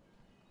Lisbon.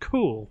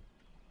 Cool.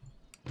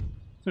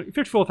 So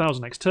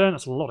 54,000 next turn.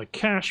 That's a lot of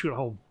cash. We've got a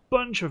whole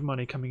bunch of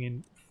money coming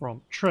in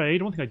from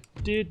trade. One thing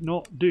I did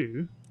not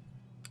do.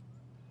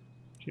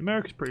 Actually,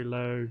 America's pretty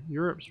low.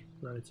 Europe's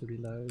relatively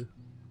low.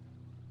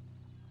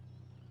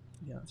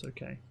 Yeah, that's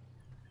okay.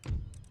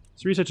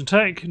 So research and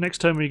tech. Next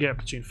turn we get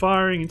platoon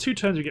firing. In 2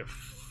 turns we get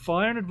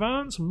fire in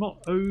advance. I'm not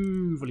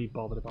overly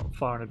bothered about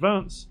fire in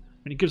advance. I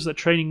mean, it gives us that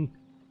training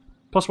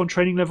 +1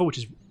 training level,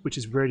 which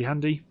is really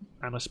handy.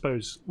 And I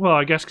suppose, well,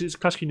 I guess because it's a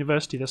classical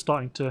university, they're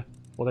starting to,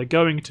 or they're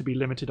going to be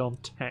limited on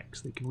tech,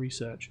 so they can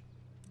research.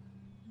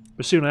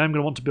 But soon I am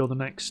going to want to build the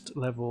next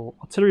level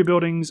artillery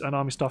buildings and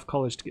army staff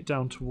college to get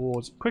down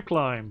towards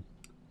quicklime.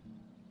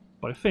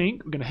 But I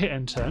think we're going to hit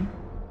end turn.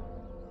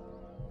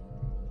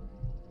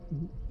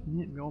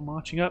 Yeah, we're all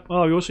marching up.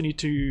 Oh, we also need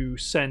to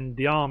send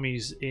the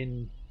armies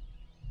in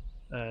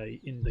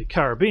the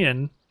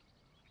Caribbean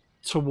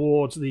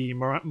towards the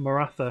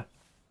Maratha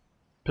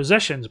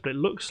possessions, but it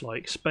looks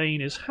like Spain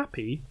is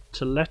happy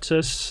to let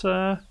us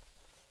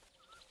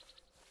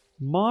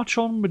march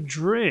on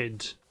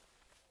Madrid.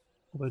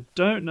 Although I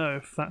don't know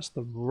if that's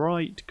the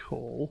right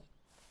call.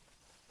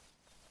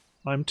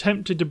 I'm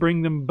tempted to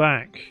bring them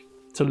back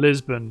to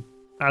Lisbon,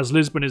 as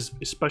Lisbon is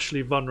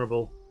especially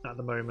vulnerable at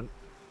the moment.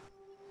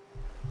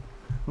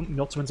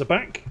 The Ottomans are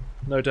back,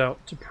 no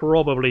doubt, to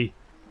probably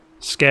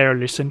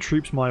scarily send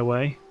troops my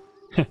way.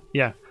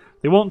 Yeah,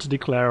 they want to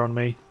declare on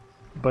me,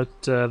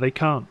 but they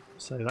can't.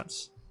 So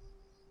that's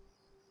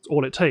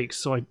all it takes.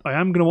 So I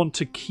am going to want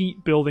to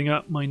keep building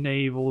up my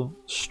naval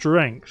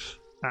strength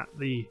at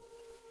the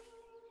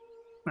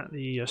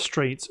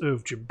Straits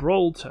of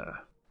Gibraltar.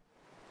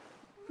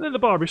 And then the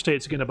Barbary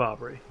States are going to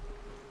Barbary.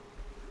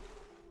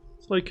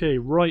 It's like a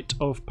rite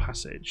of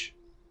passage.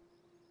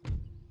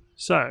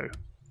 So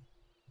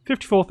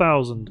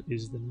 54,000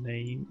 is the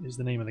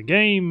name of the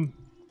game.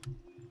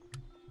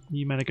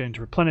 You men are going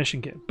to replenish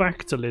and get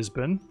back to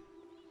Lisbon,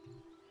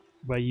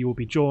 where you will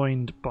be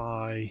joined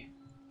by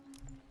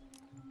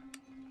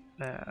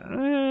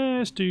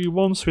let's do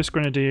 1 Swiss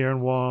Grenadier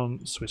and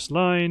 1 Swiss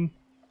Line.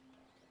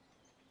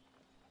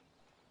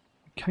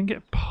 You can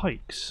get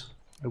pikes.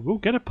 I will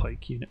get a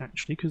pike unit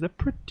actually because they're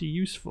pretty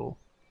useful.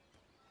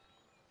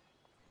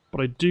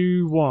 But I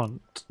do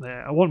want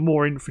I want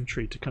more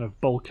infantry to kind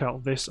of bulk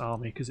out this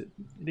army because it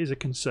is a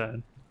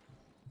concern.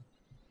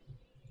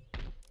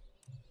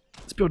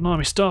 Let's build an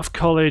army staff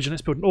college and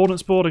let's build an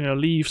ordnance board. I'm going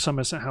to leave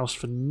Somerset House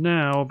for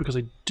now because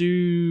I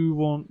do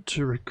want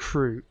to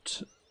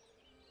recruit.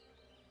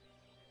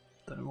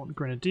 Don't want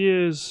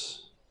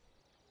grenadiers.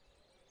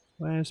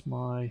 Where's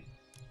my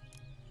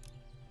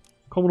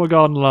Commodore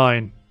Garden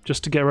line?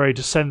 Just to get ready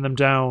to send them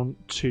down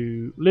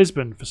to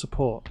Lisbon for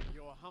support.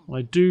 And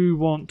I do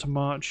want to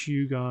march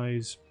you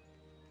guys.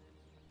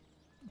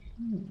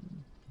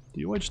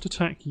 Do I just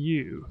attack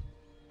you?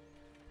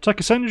 Attack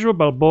Ascendio,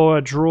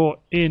 Balboa, draw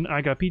in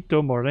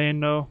Agapito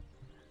Moreno.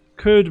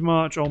 Could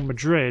march on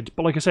Madrid,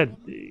 but like I said,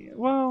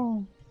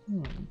 well,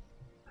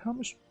 how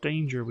much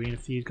danger are we in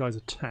if these guys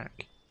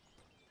attack?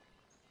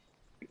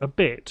 A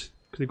bit,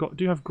 because they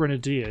do have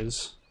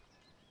grenadiers.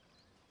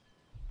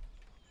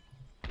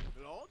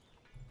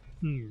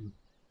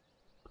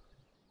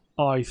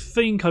 I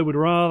think I would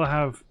rather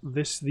have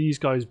these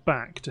guys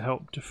back to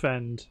help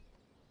defend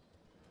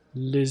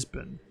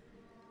Lisbon.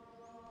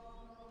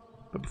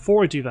 But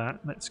before I do that,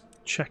 let's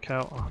check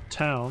out our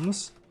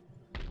towns.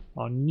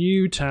 Our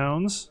new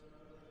towns.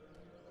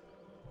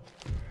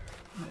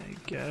 There you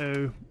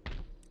go.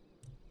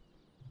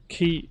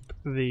 Keep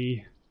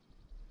the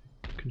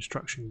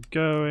construction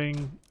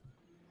going.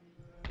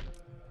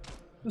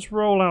 Let's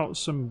roll out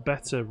some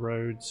better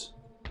roads.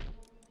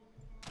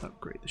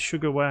 Upgrade the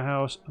sugar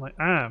warehouse. And I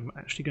am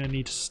actually going to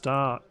need to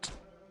start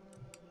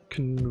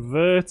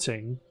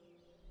converting.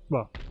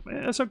 Well,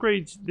 let's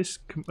upgrade this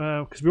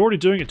because we're already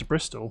doing it to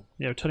Bristol.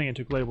 You know, turning it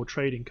into a global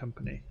trading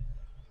company.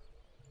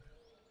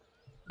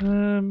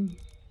 Although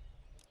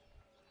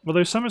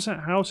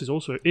Somerset House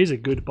is a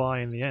good buy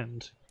in the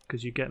end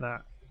because you get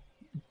that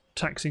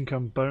tax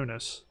income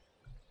bonus.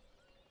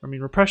 I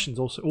mean, repression's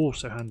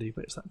also handy,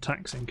 but it's that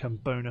tax income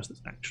bonus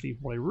that's actually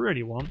what I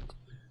really want.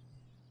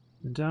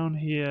 And down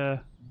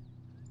here,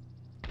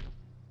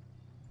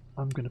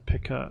 I'm going to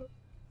pick up.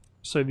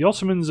 So the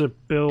Ottomans are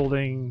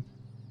building.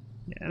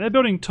 Yeah, they're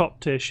building top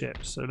tier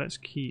ships. So let's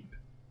keep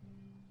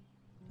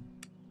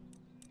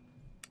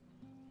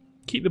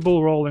the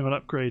ball rolling on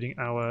upgrading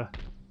our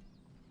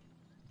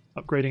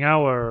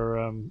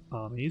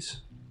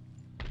armies.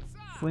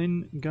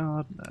 Flynn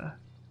Gardner,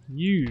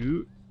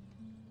 you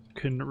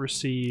can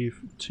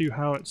receive 2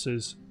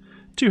 howitzers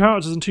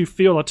and 2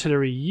 field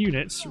artillery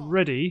units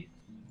ready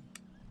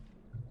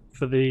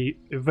for the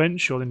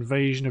eventual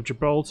invasion of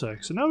Gibraltar.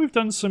 So now we've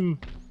done some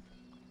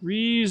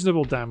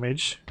reasonable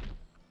damage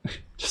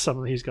to some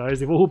of these guys.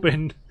 They've all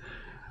been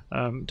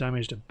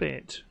damaged a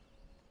bit.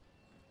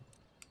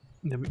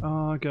 And then we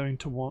are going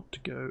to want to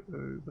go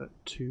over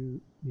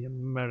to the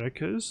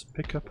Americas,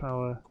 pick up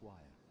our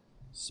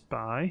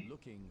spy.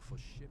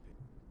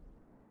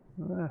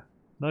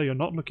 No, you're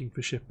not looking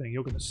for shipping.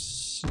 You're going to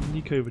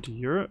sneak over to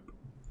Europe.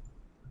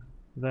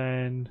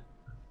 Then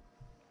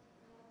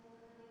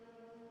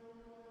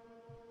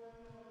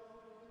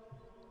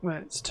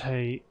let's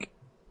take...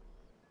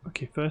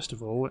 Okay, first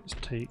of all, let's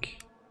take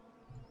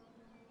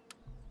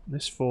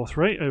this 4th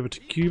rate over to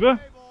Cuba.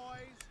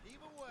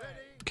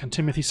 Can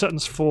Timothy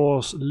Sutton's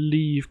force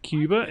leave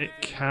Cuba? It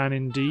can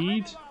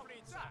indeed.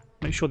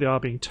 Make sure they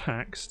are being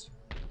taxed.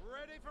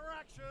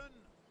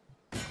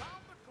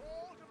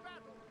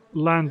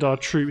 Land our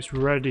troops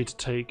ready to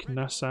take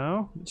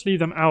Nassau. Let's leave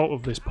them out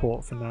of this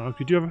port for now.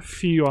 We do have a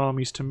few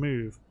armies to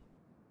move.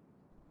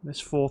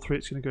 This 4th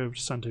rate's going to go over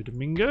to Santo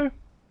Domingo,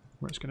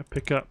 where it's going to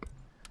pick up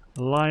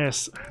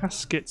Elias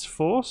Haskett's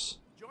force.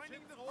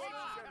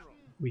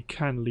 We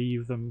can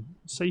leave them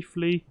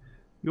safely.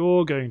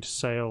 You're going to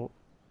sail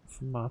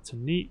for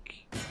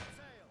Martinique.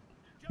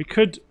 We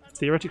could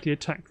theoretically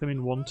attack them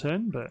in 1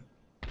 turn, but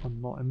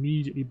I'm not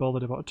immediately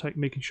bothered about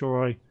making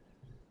sure I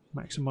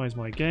maximise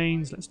my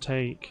gains. Let's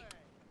take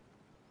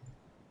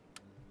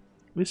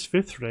this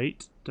 5th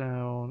rate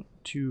down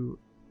to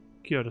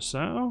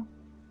Curaçao.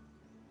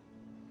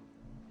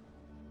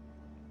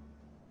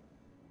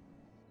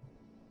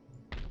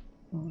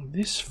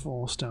 This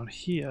force down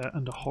here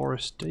under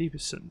Horace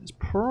Davison is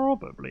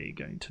probably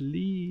going to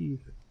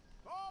leave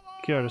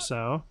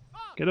Curaçao,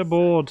 get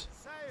aboard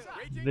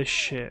this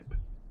ship,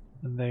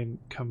 and then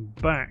come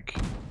back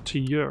to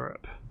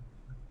Europe.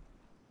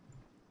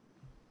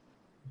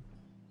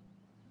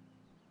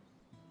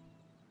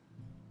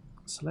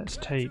 So let's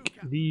take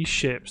these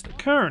ships that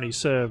currently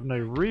serve no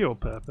real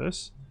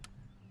purpose.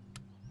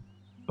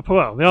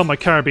 Well, they are my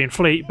Caribbean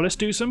fleet, but let's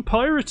do some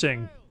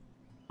pirating.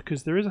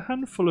 Because there is a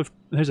handful of...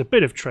 There's a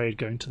bit of trade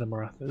going to the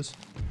Marathas.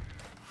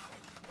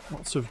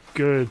 Lots of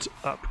good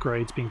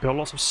upgrades being built.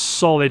 Lots of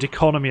solid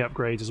economy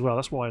upgrades as well.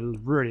 That's what I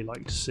really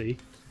like to see.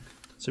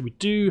 So we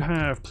do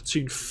have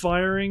platoon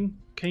firing.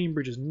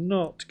 Cambridge is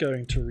not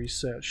going to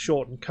research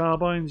shortened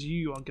carbines.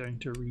 You are going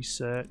to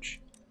research...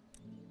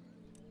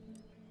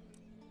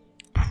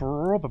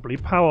 probably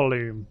power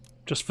loom.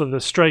 Just for the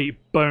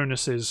straight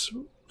bonuses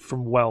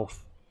from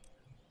wealth.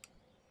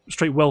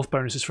 Straight wealth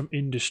bonuses from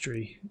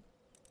industry.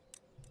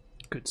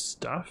 Good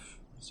stuff.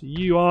 So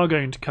you are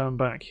going to come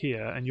back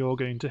here and you're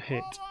going to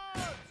hit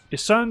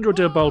Isandro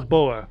de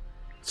Balboa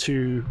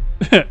to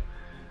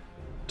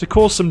to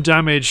cause some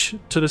damage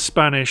to the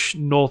Spanish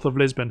north of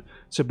Lisbon.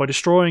 So by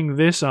destroying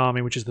this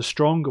army, which is the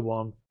stronger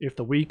one, if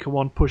the weaker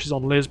one pushes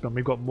on Lisbon,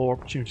 we've got more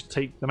opportunity to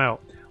take them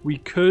out. We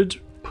could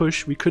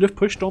have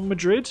pushed on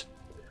Madrid,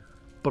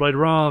 but I'd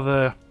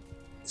rather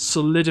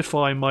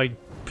solidify my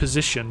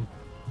position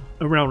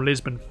around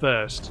Lisbon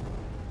first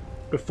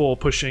before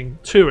pushing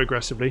too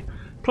aggressively.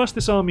 Plus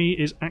this army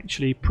is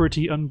actually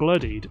pretty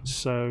unbloodied,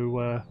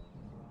 so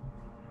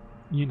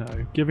you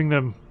know, giving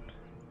them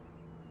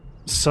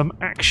some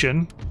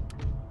action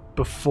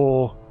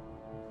before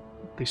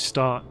they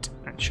start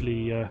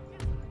actually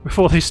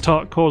before they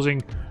start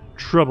causing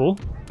trouble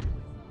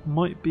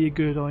might be a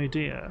good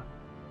idea.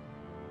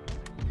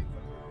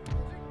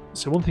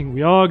 So one thing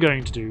we are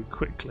going to do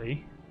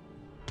quickly,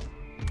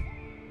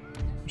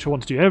 which I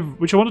want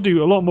to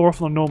do a lot more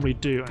often than I normally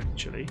do,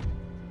 actually.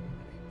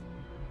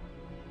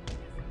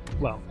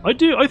 Well,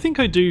 I think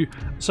I do.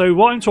 So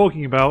what I'm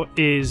talking about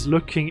is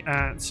looking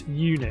at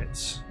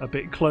units a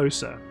bit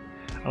closer.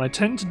 And I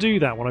tend to do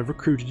that when I've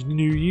recruited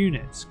new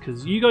units,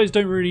 because you guys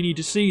don't really need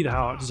to see the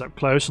howitzers up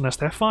close unless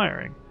they're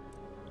firing.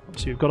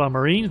 Obviously we've got our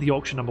Marines, the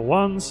Yorkshire No.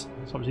 1s. So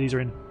obviously these are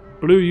in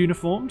blue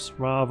uniforms,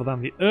 rather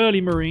than the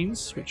early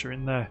Marines, which are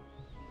in their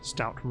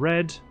stout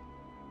red.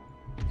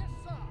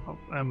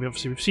 And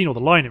we've seen all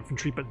the line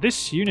infantry, but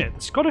this unit,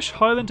 the Scottish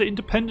Highlander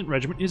Independent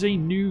Regiment, is a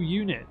new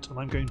unit, and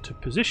I'm going to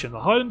position the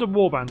Highlander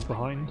warbands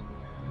behind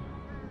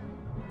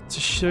to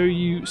show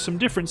you some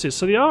differences.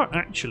 So they are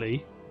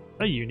actually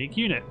a unique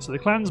unit. So the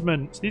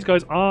Klansmen, so these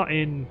guys are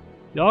they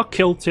are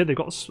kilted. They've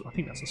got, I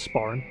think that's a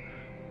sporran.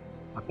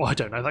 Well, I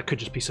don't know. That could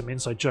just be some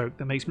inside joke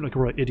that makes me look a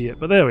right idiot.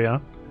 But there we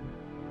are.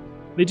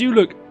 They do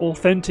look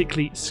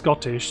authentically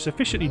Scottish,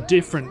 sufficiently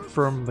different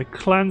from the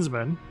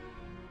Klansmen.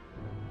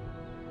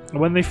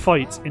 When they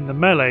fight in the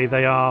melee,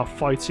 they are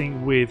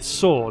fighting with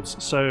swords.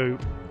 So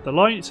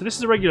this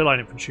is a regular line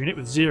infantry unit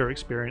with 0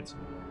 experience.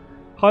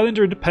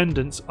 Highlander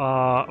Independents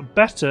are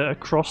better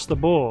across the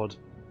board.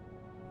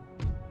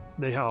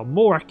 They are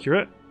more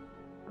accurate.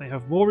 They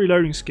have more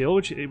reloading skill,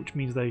 which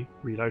means they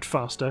reload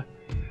faster.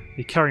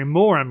 They carry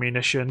more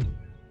ammunition.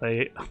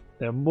 They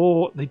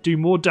do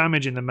more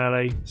damage in the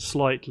melee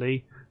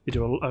slightly. They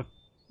do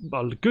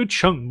a good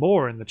chunk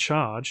more in the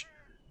charge.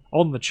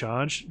 On the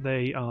charge,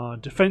 they are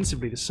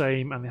defensively the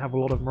same, and they have a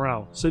lot of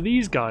morale. So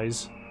these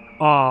guys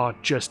are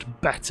just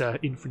better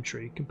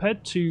infantry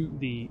compared to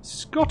the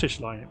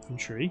Scottish line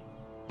infantry.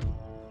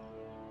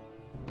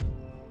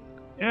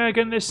 Yeah,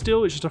 again, it's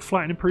just a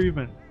flat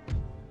improvement.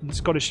 And the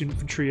Scottish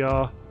infantry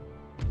are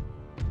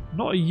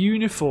not a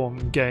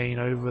uniform gain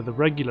over the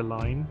regular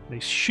line.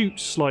 They shoot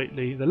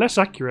slightly. They're less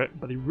accurate,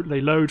 but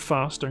they load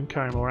faster and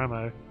carry more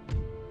ammo.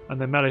 And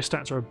their melee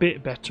stats are a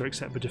bit better,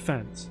 except for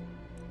defense.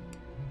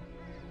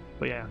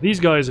 But yeah, these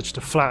guys are just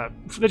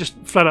they're just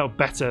flat out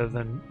better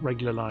than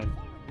regular line.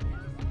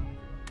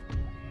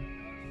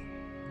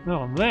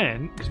 Now and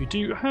then, because we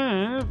do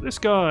have this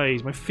guy,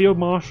 he's my Field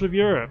Marshal of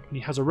Europe, and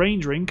he has a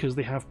range ring because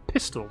they have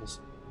pistols,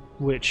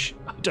 which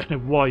I don't know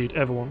why you'd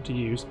ever want to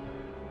use.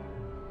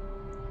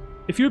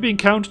 If you're being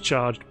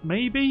countercharged,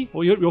 maybe,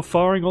 or you're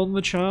firing on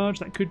the charge,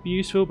 that could be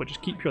useful, but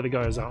just keep your other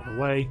guys out of the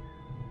way.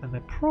 And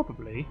they're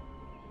probably...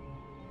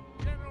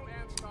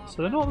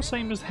 So they're not the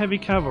same as the heavy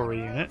cavalry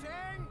unit.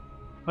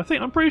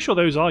 I'm pretty sure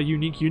those are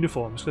unique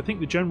uniforms, because I think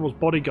the General's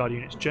bodyguard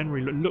units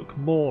generally look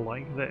more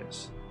like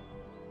this.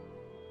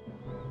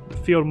 The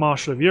Field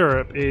Marshal of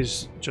Europe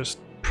is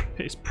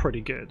it's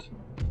pretty good.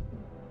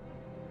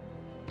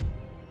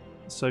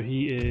 So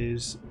he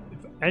is,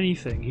 if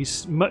anything,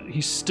 he's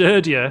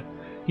sturdier.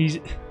 He's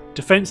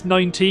defense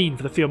 19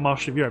 for the Field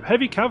Marshal of Europe.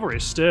 Heavy cavalry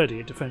is sturdy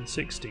at defense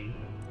 16.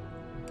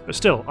 But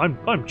still,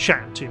 I'm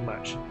chatting too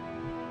much.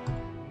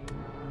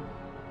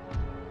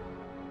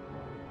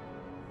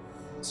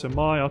 So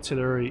my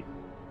artillery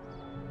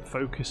is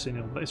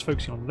focusing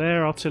on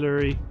their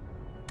artillery.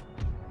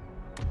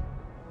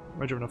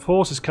 Regiment of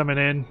horses coming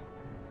in.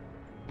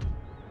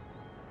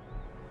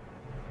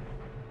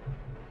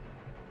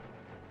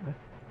 They're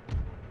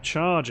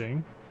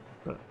charging,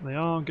 but they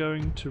are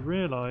going to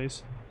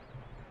realise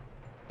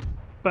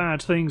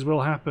bad things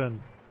will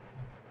happen.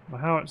 My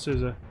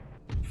howitzers are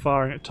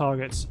firing at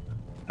targets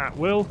at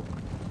will.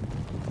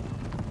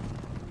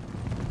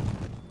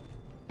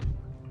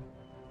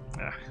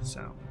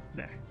 So,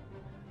 there.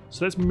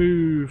 So let's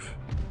move.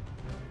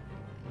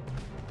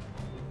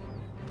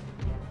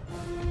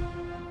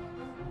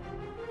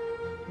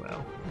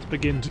 Well, let's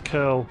begin to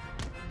curl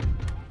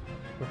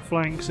the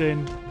flanks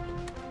in.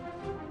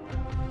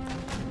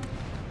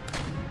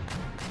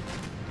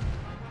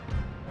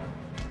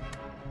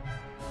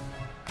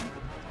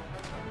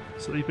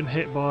 So they've been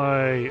hit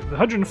by... The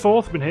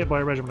 104th have been hit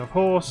by a regiment of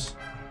horse.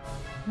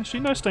 Actually,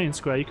 no, staying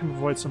square. You can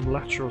provide some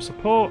lateral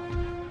support.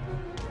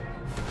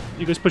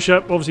 You guys push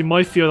up. Obviously,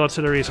 my field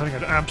artillery is having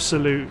an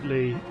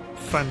absolutely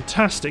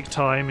fantastic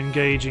time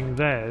engaging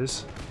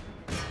theirs.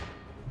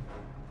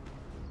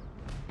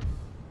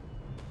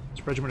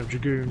 This regiment of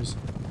dragoons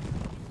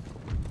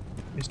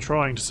is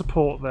trying to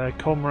support their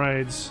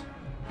comrades.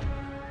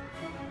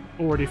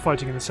 Already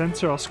fighting in the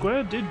centre. Our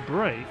square did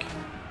break.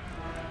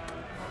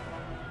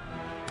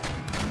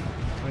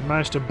 I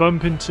managed to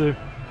bump into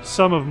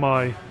some of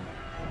my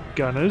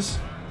gunners.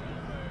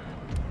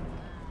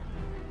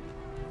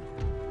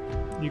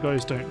 You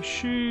guys don't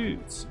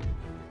shoot.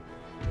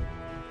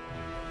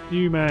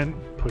 You men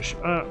push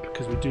up,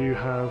 because we do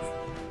have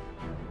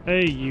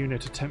a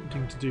unit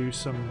attempting to do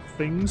some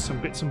things, some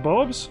bits and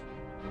bobs.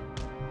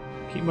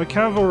 Keep my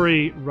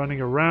cavalry running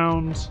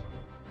around.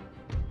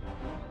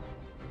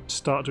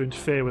 Start to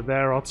interfere with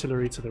their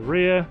artillery to the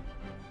rear.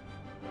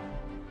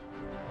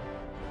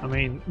 I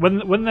mean,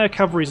 when their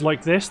cavalry's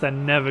like this, they're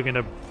never going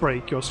to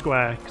break your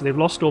square, because they've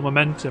lost all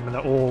momentum and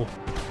they're all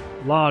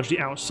largely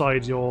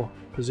outside your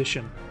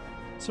position.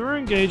 So we're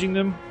engaging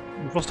them.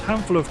 We've lost a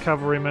handful of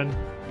cavalrymen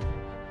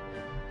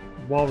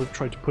while we've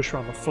tried to push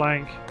around the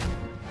flank.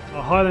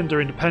 Our Highlander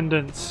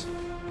independents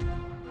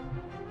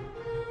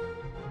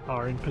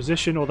are in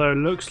position, although it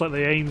looks like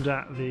they aimed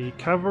at the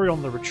cavalry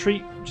on the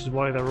retreat, which is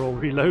why they're all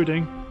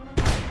reloading.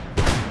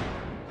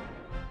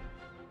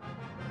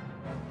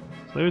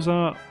 So those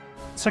are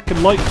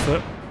 2nd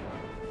Lightfoot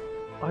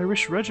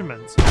Irish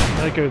regiments.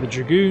 There go the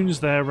dragoons,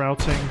 they're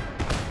routing.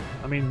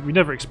 I mean, we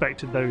never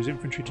expected those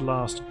infantry to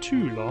last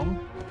too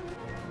long.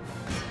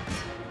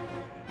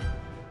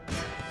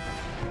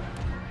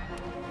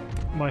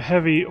 My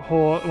heavy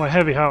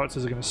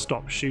howitzers are going to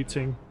stop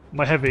shooting.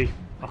 My heavy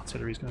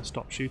artillery is going to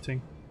stop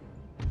shooting.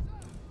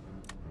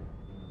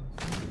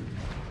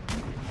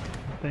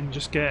 Then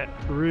just get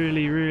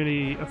really,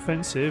 really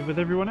offensive with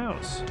everyone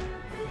else.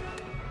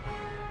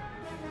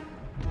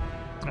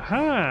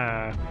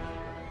 Aha!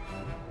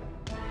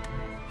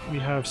 We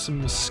have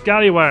some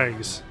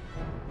scallywags.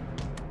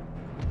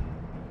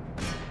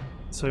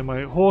 So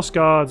my horse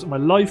guards, my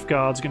life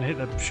guards are going to hit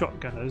their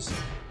shotgunners.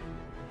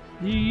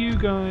 You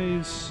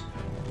guys...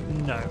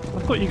 No. I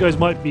thought you guys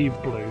might be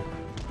blue.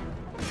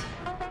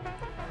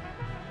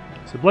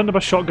 So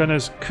blunderbuss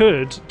shotgunners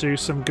could do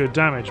some good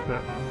damage,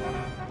 but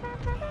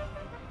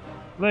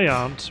they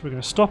aren't. We're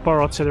going to stop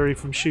our artillery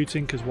from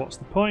shooting, because what's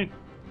the point?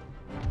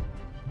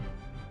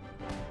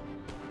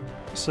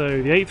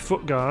 So the 8th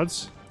Foot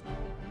Guards,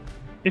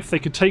 if they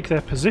could take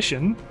their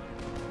position...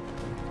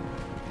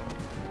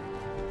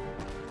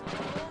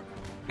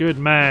 Good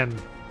man.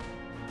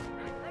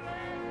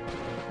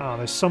 Ah,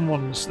 there's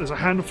a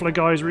handful of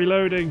guys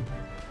reloading.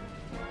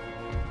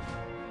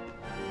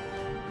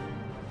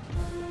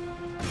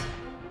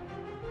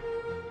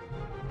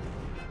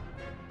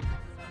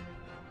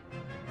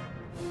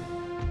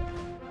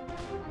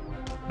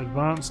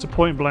 Advance to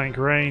point blank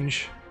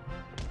range.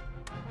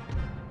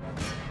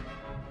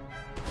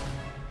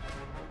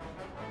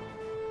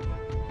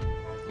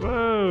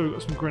 Whoa,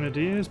 got some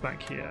grenadiers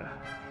back here.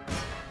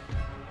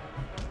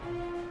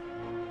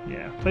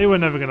 Yeah, they were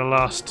never going to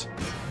last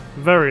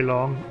very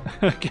long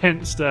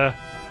against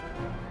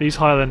these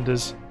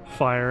Highlanders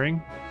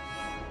firing.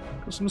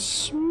 Got some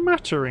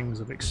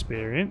smatterings of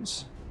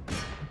experience.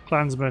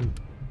 Clansmen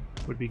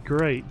would be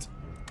great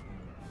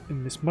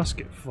in this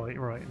musket fight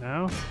right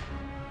now.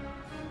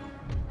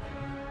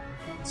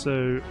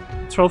 So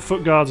 12th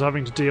Foot Guards are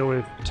having to deal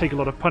with, take a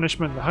lot of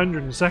punishment. The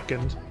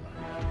 102nd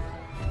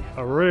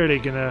are really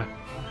gonna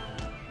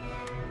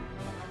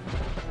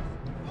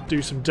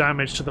do some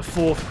damage to the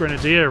 4th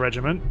Grenadier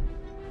Regiment.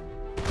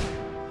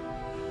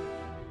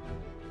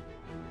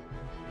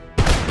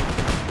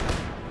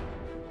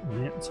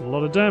 Yeah, it's a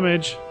lot of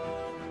damage.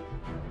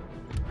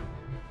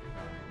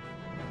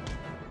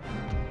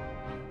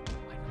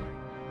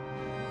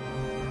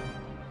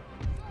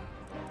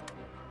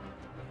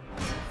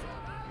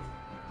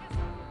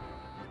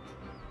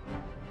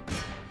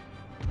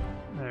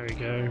 There we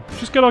go.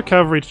 Just get our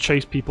cavalry to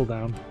chase people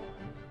down.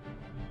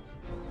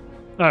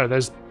 Oh,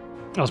 there's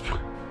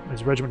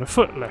a regiment of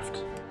foot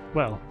left.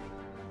 Well,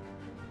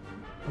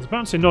 I was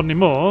about to say not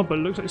anymore, but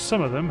it looks like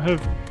some of them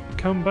have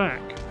come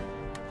back.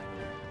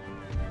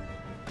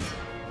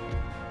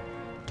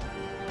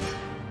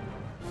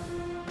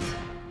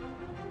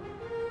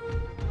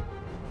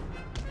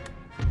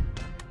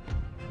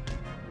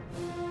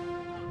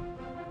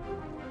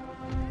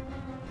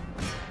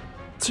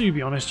 To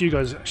be honest, you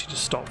guys actually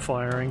just stop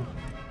firing.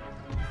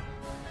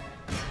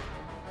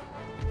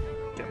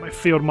 Get my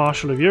Field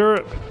Marshal of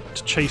Europe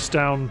to chase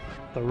down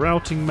the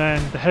routing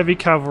men. The heavy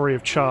cavalry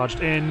have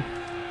charged in.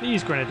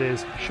 These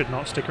grenadiers should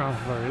not stick around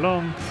for very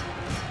long.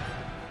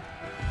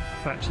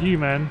 In fact, you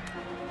men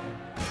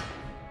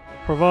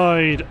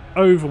provide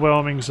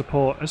overwhelming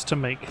support as to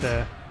make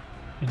their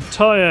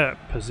entire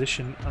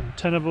position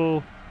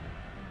untenable.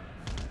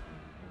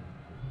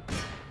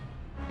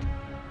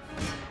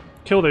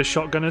 Kill those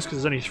shotgunners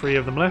because there's only 3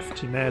 of them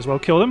left. You may as well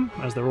kill them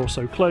as they're all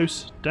so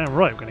close. Damn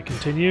right, we're going to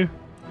continue.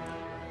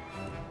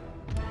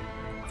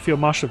 Field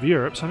Marshal of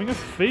Europe's having a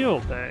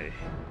field day.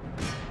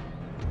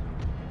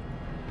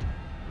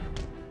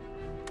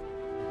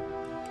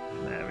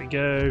 There we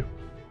go.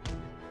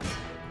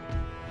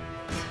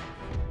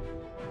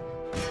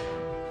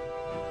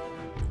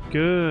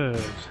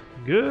 Good.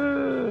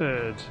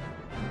 Good.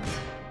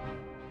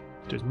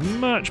 Do as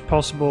much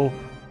possible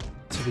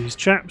to these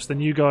chaps,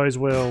 then you guys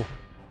will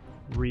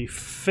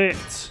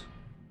refit.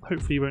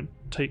 Hopefully you won't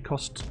take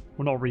cost.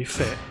 Well, not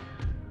refit.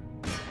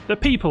 The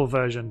people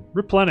version.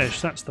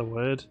 Replenish, that's the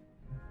word.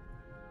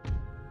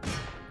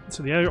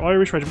 So the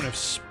Irish regiment have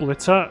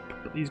split up,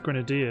 but these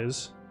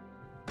grenadiers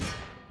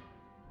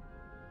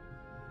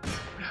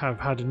have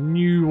had a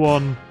new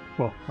one.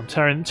 Well, I'm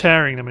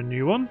tearing them a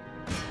new one.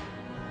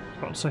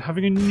 So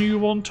having a new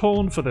one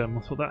torn for them,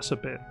 I thought that's a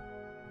bit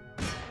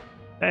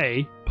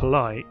A,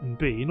 polite, and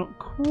B, not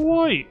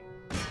quite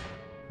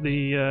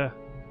the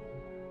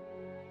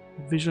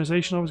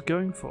visualization I was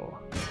going for.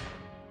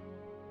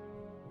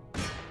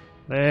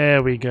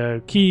 There we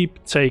go.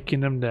 Keep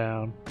taking them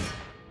down.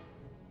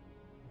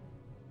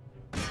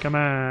 Come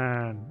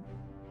on.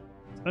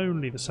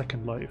 Only the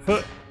second light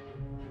foot.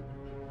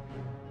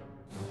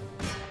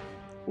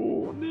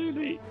 Oh,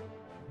 nearly.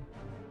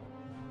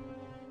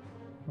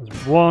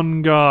 There's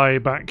one guy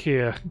back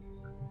here.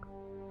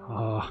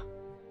 Ah.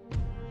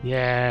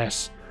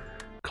 Yes.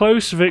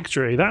 Close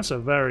victory. That's a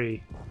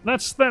very...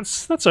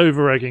 That's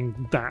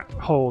over-egging that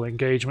whole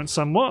engagement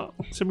somewhat.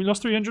 So we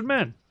lost 300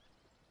 men.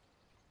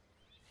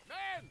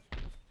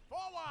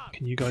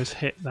 Can you guys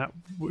hit that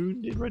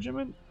wounded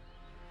regiment?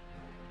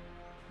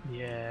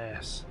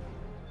 Yes.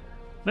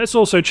 Let's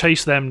also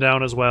chase them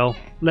down as well.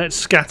 Let's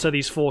scatter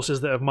these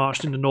forces that have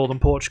marched into northern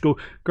Portugal.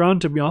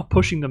 Granted, we are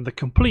pushing them the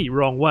complete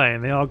wrong way,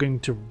 and they are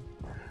going to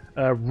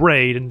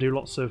raid and do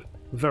lots of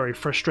very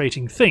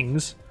frustrating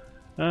things.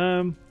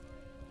 But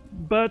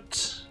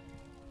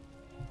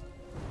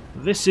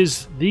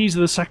these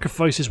are the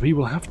sacrifices we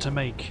will have to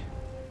make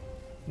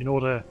in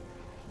order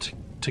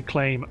to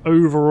claim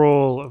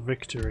overall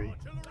victory.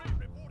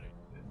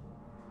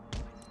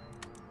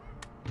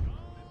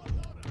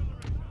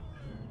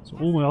 So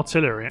all my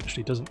artillery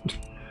actually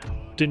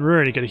didn't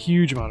really get a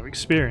huge amount of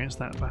experience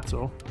that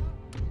battle.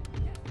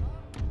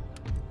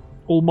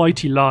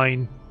 Almighty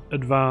line,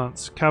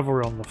 advance,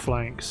 cavalry on the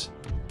flanks,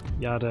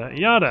 yada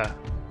yada.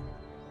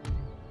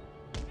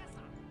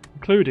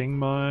 Including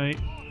my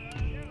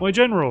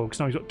general,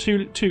 because now he's got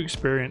two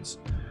experience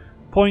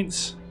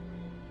points.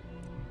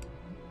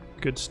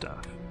 Good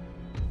stuff.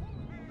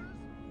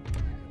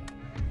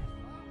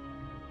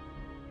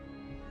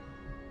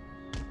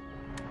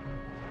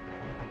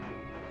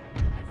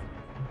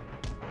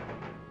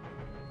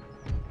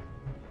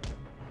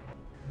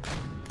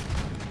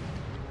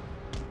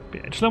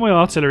 Yeah, just let my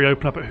artillery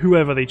open up at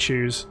whoever they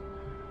choose.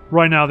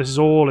 Right now, this is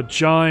all a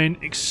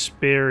giant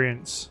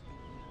experience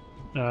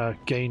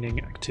gaining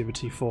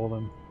activity for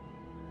them.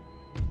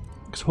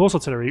 Because horse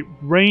artillery,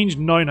 range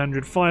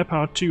 900,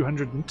 firepower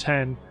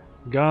 210.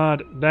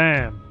 God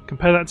damn.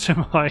 Compare that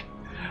to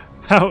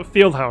my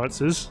field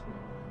howitzers.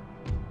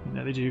 You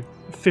know, they do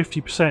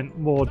 50%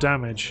 more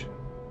damage.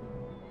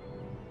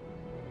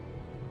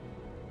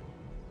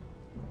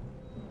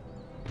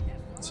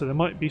 So there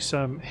might be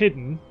some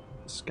hidden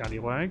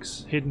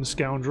scallywags, hidden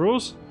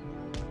scoundrels.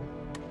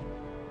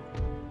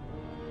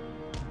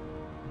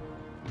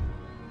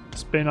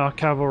 Spin our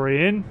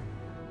cavalry in.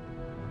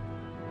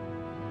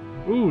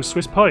 Ooh,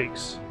 Swiss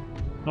pikes.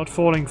 Not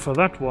falling for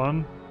that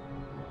one.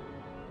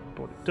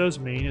 But what it does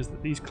mean is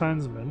that these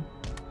clansmen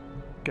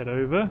get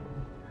over.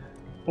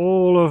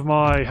 All of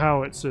my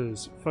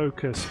howitzers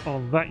focus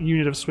on that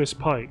unit of Swiss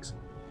pikes.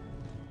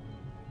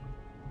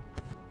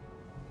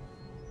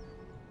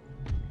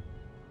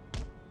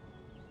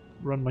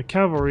 Run my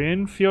cavalry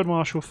in. Field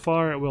Marshal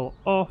fire at will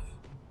off.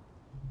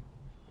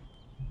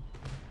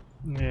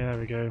 Yeah, there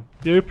we go.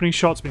 The opening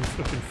shots have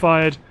been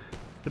fired.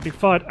 They've been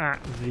fired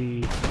at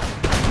the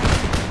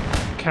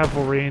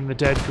cavalry in the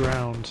dead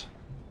ground.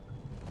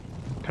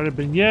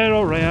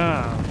 Carabiniero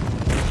Real.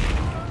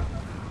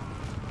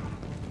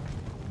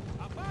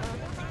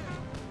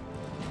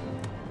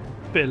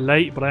 Bit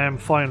late, but I am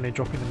finally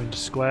dropping them into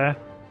square.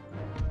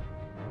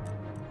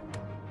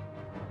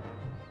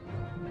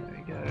 There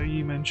we go.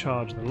 You men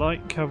charge the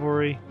light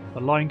cavalry.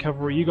 The line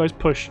cavalry. You guys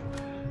push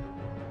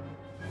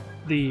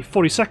the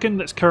 42nd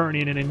that's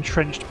currently in an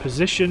entrenched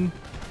position.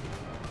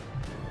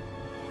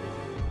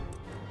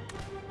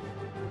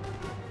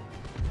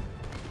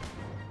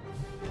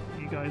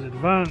 You guys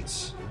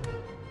advance.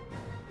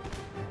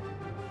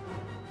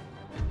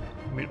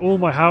 I mean, all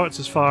my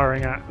howitzers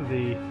firing at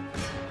the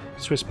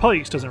Swiss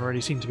pikes doesn't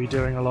really seem to be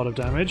doing a lot of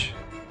damage.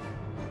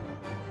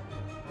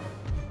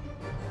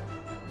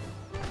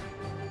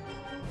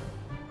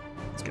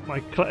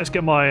 let's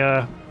get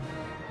my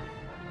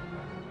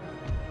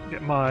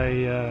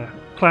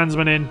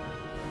clansmen in.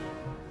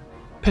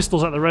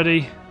 Pistols at the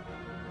ready.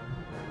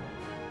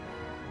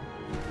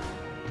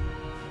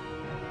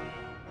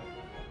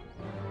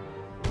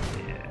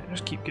 Yeah,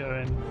 just keep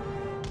going.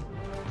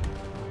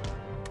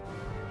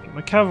 Get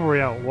my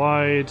cavalry out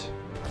wide.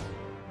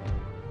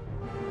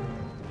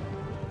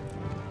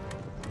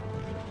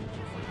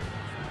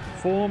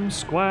 Form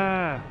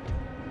square.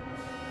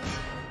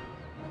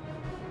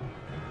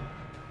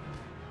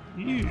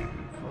 You've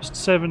lost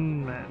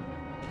 7 men.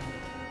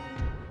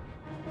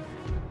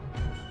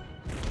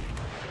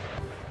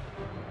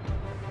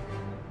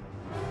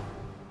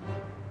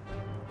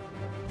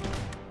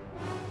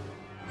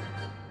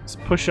 Let's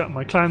push up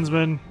my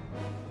clansmen.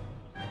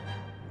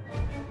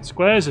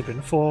 Squares have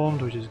been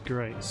formed, which is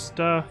great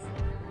stuff.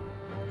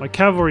 My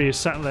cavalry is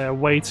sat there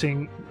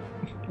waiting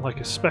like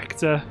a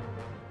spectre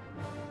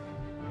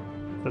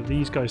for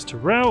these guys to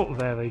rout.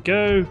 There they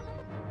go.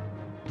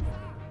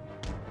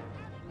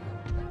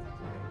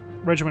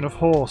 Regiment of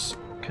Horse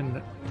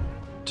can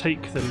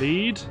take the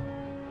lead.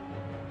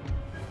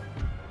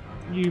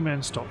 You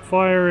men stop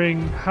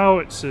firing.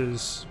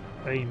 Howitzers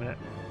aim at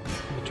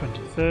the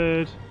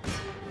 23rd.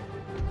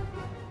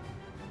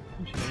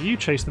 You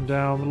chase them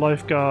down. The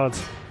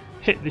Lifeguards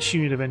hit this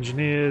unit of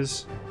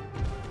engineers.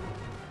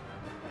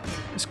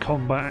 This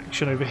combat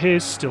action over here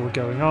is still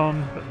going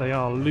on, but they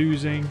are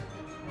losing.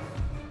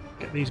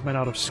 Get these men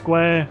out of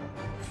square.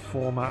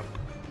 Form up.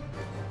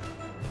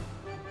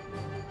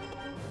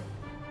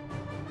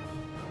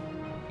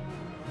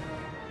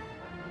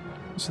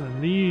 So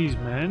then these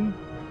men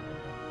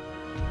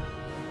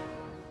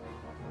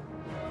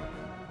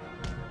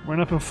run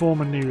up and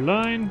form a new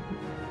line.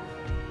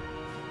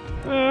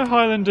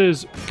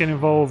 Highlanders get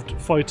involved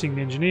fighting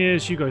the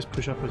engineers. You guys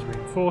push up as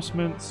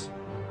reinforcements.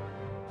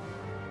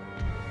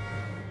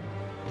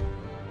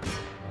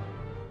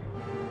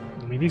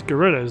 I mean, these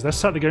guerrillas, they're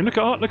sat there going, look,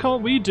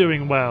 aren't we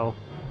doing well?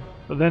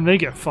 But then they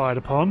get fired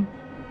upon.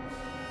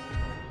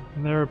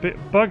 And they're a bit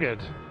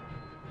buggered.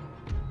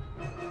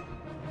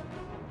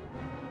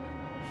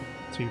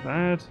 Too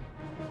bad.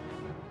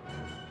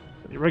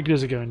 But the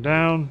irregulars are going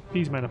down.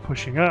 These men are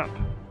pushing up.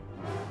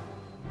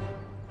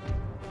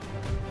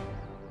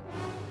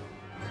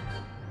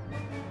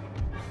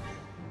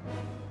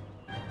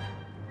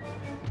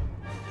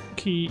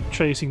 Keep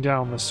chasing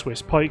down the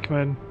Swiss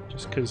pikemen,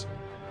 just because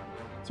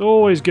it's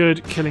always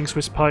good killing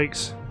Swiss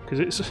pikes, because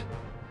it's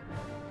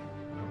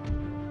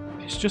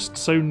just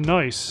so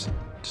nice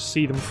to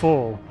see them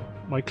fall.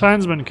 My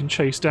clansmen can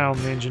chase down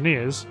the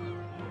engineers.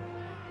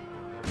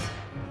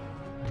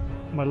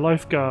 My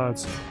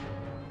Lifeguards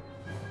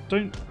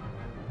don't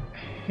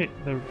hit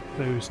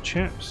those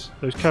chaps,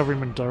 those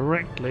cavalrymen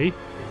directly.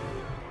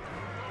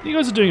 You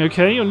guys are doing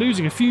okay. You're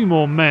losing a few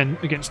more men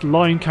against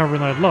line cavalry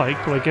than I'd like,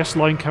 but I guess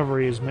line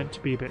cavalry is meant to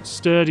be a bit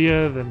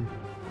sturdier than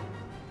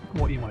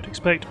what you might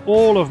expect.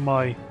 All of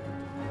my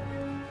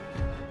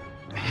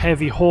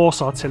heavy horse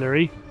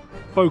artillery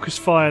focus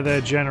fire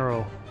their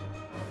general.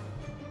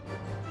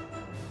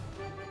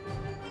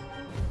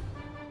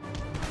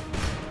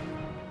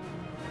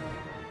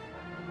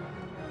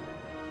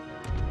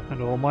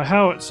 And all my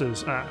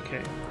howitzers.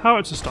 Okay,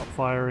 howitzers stop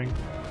firing.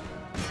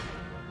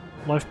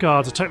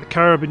 Lifeguards attack the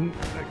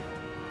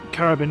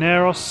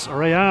Carabineros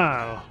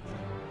Real.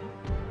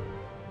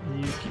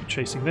 You keep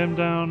chasing them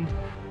down.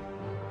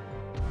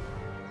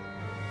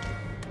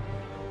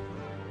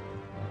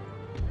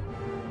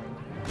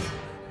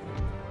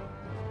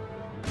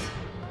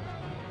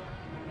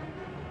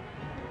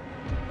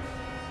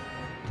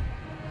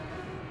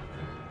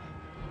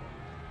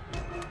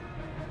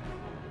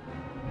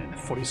 And the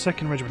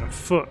 42nd Regiment of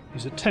Foot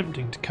is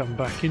attempting to come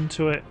back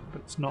into it,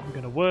 but it's not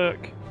going to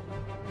work.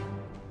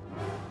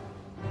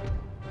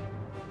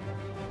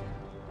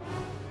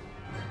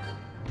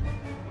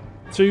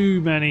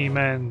 Too many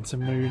men to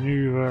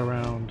maneuver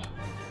around.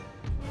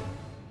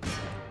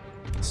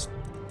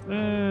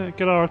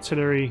 Get our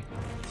artillery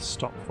to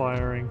stop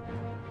firing.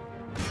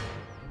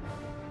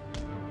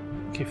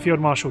 Okay,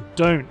 Field Marshal,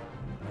 don't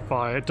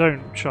fire.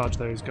 Don't charge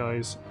those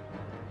guys.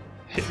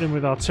 Hit them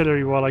with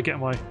artillery while I get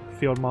my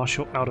Field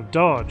Marshal out of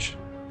dodge.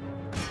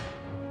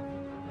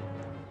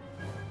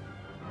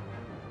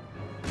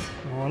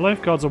 Well, my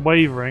Lifeguards are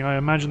wavering. I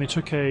imagine they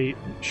took a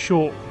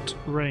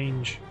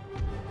short-range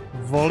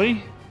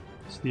volley.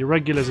 So the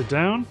irregulars are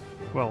down.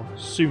 Well,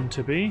 soon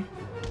to be.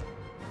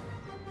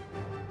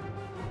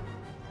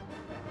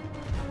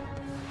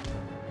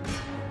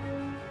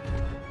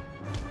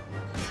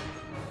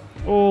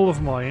 All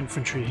of my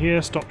infantry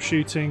here, stop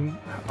shooting.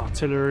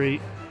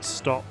 Artillery,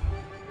 stop.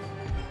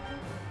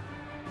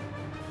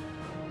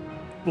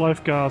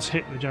 Lifeguards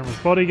hit the General's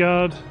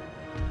bodyguard.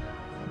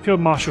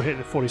 Field Marshal hit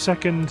the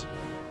 42nd.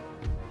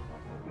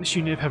 This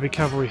unit of heavy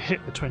cavalry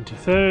hit the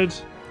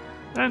 23rd.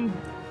 And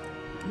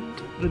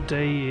the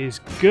day is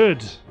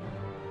good.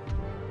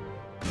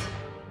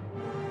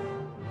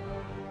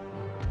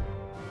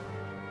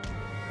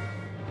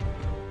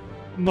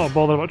 I'm not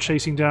bothered about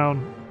chasing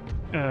down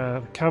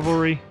the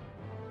cavalry.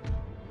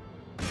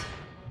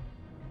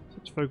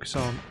 focus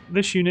on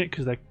this unit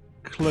because they're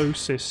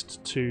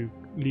closest to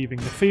leaving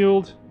the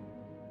field.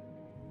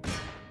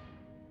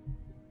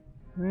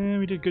 Yeah,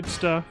 we did good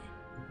stuff.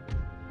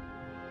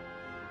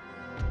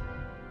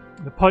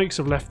 The pikes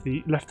have left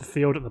the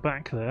field at the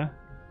back there.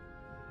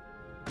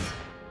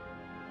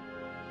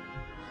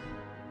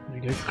 There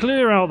you go.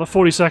 Clear out the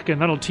 42nd.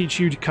 That'll teach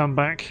you to come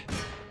back.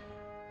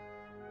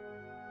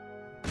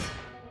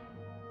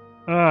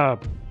 Ah,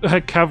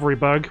 a cavalry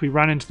bug. We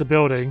ran into the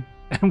building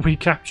and we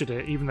captured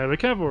it, even though we're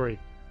cavalry.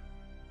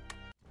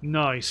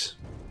 Nice.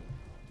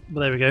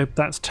 But there we go.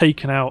 That's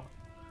taken out.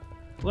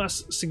 Well,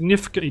 that's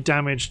significantly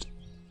damaged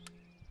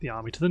the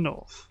army to the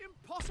north.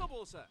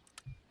 Impossible, sir.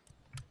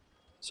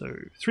 So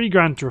 3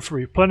 grand to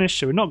replenish,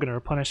 so we're not going to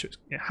replenish it.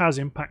 It has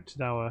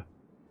impacted our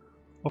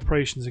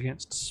operations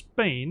against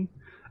Spain.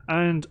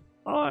 And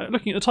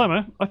looking at the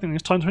timer, I think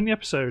it's time to end the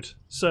episode.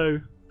 So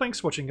thanks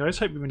for watching, guys.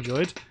 Hope you've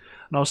enjoyed.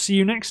 And I'll see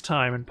you next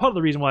time. And part of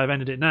the reason why I've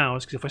ended it now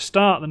is because if I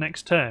start the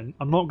next turn,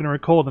 I'm not going to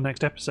record the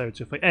next episode.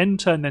 So if I end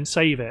turn then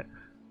save it,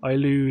 I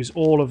lose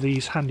all of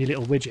these handy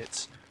little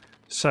widgets.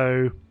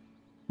 So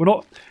we're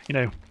not, you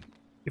know,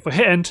 if I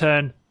hit end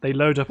turn, they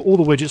load up, all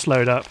the widgets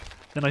load up,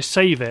 then I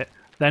save it.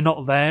 They're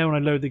not there when I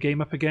load the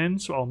game up again,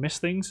 so I'll miss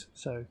things.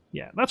 So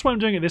yeah, that's why I'm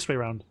doing it this way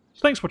around.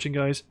 Thanks for watching,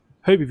 guys.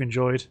 Hope you've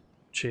enjoyed.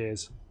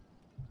 Cheers.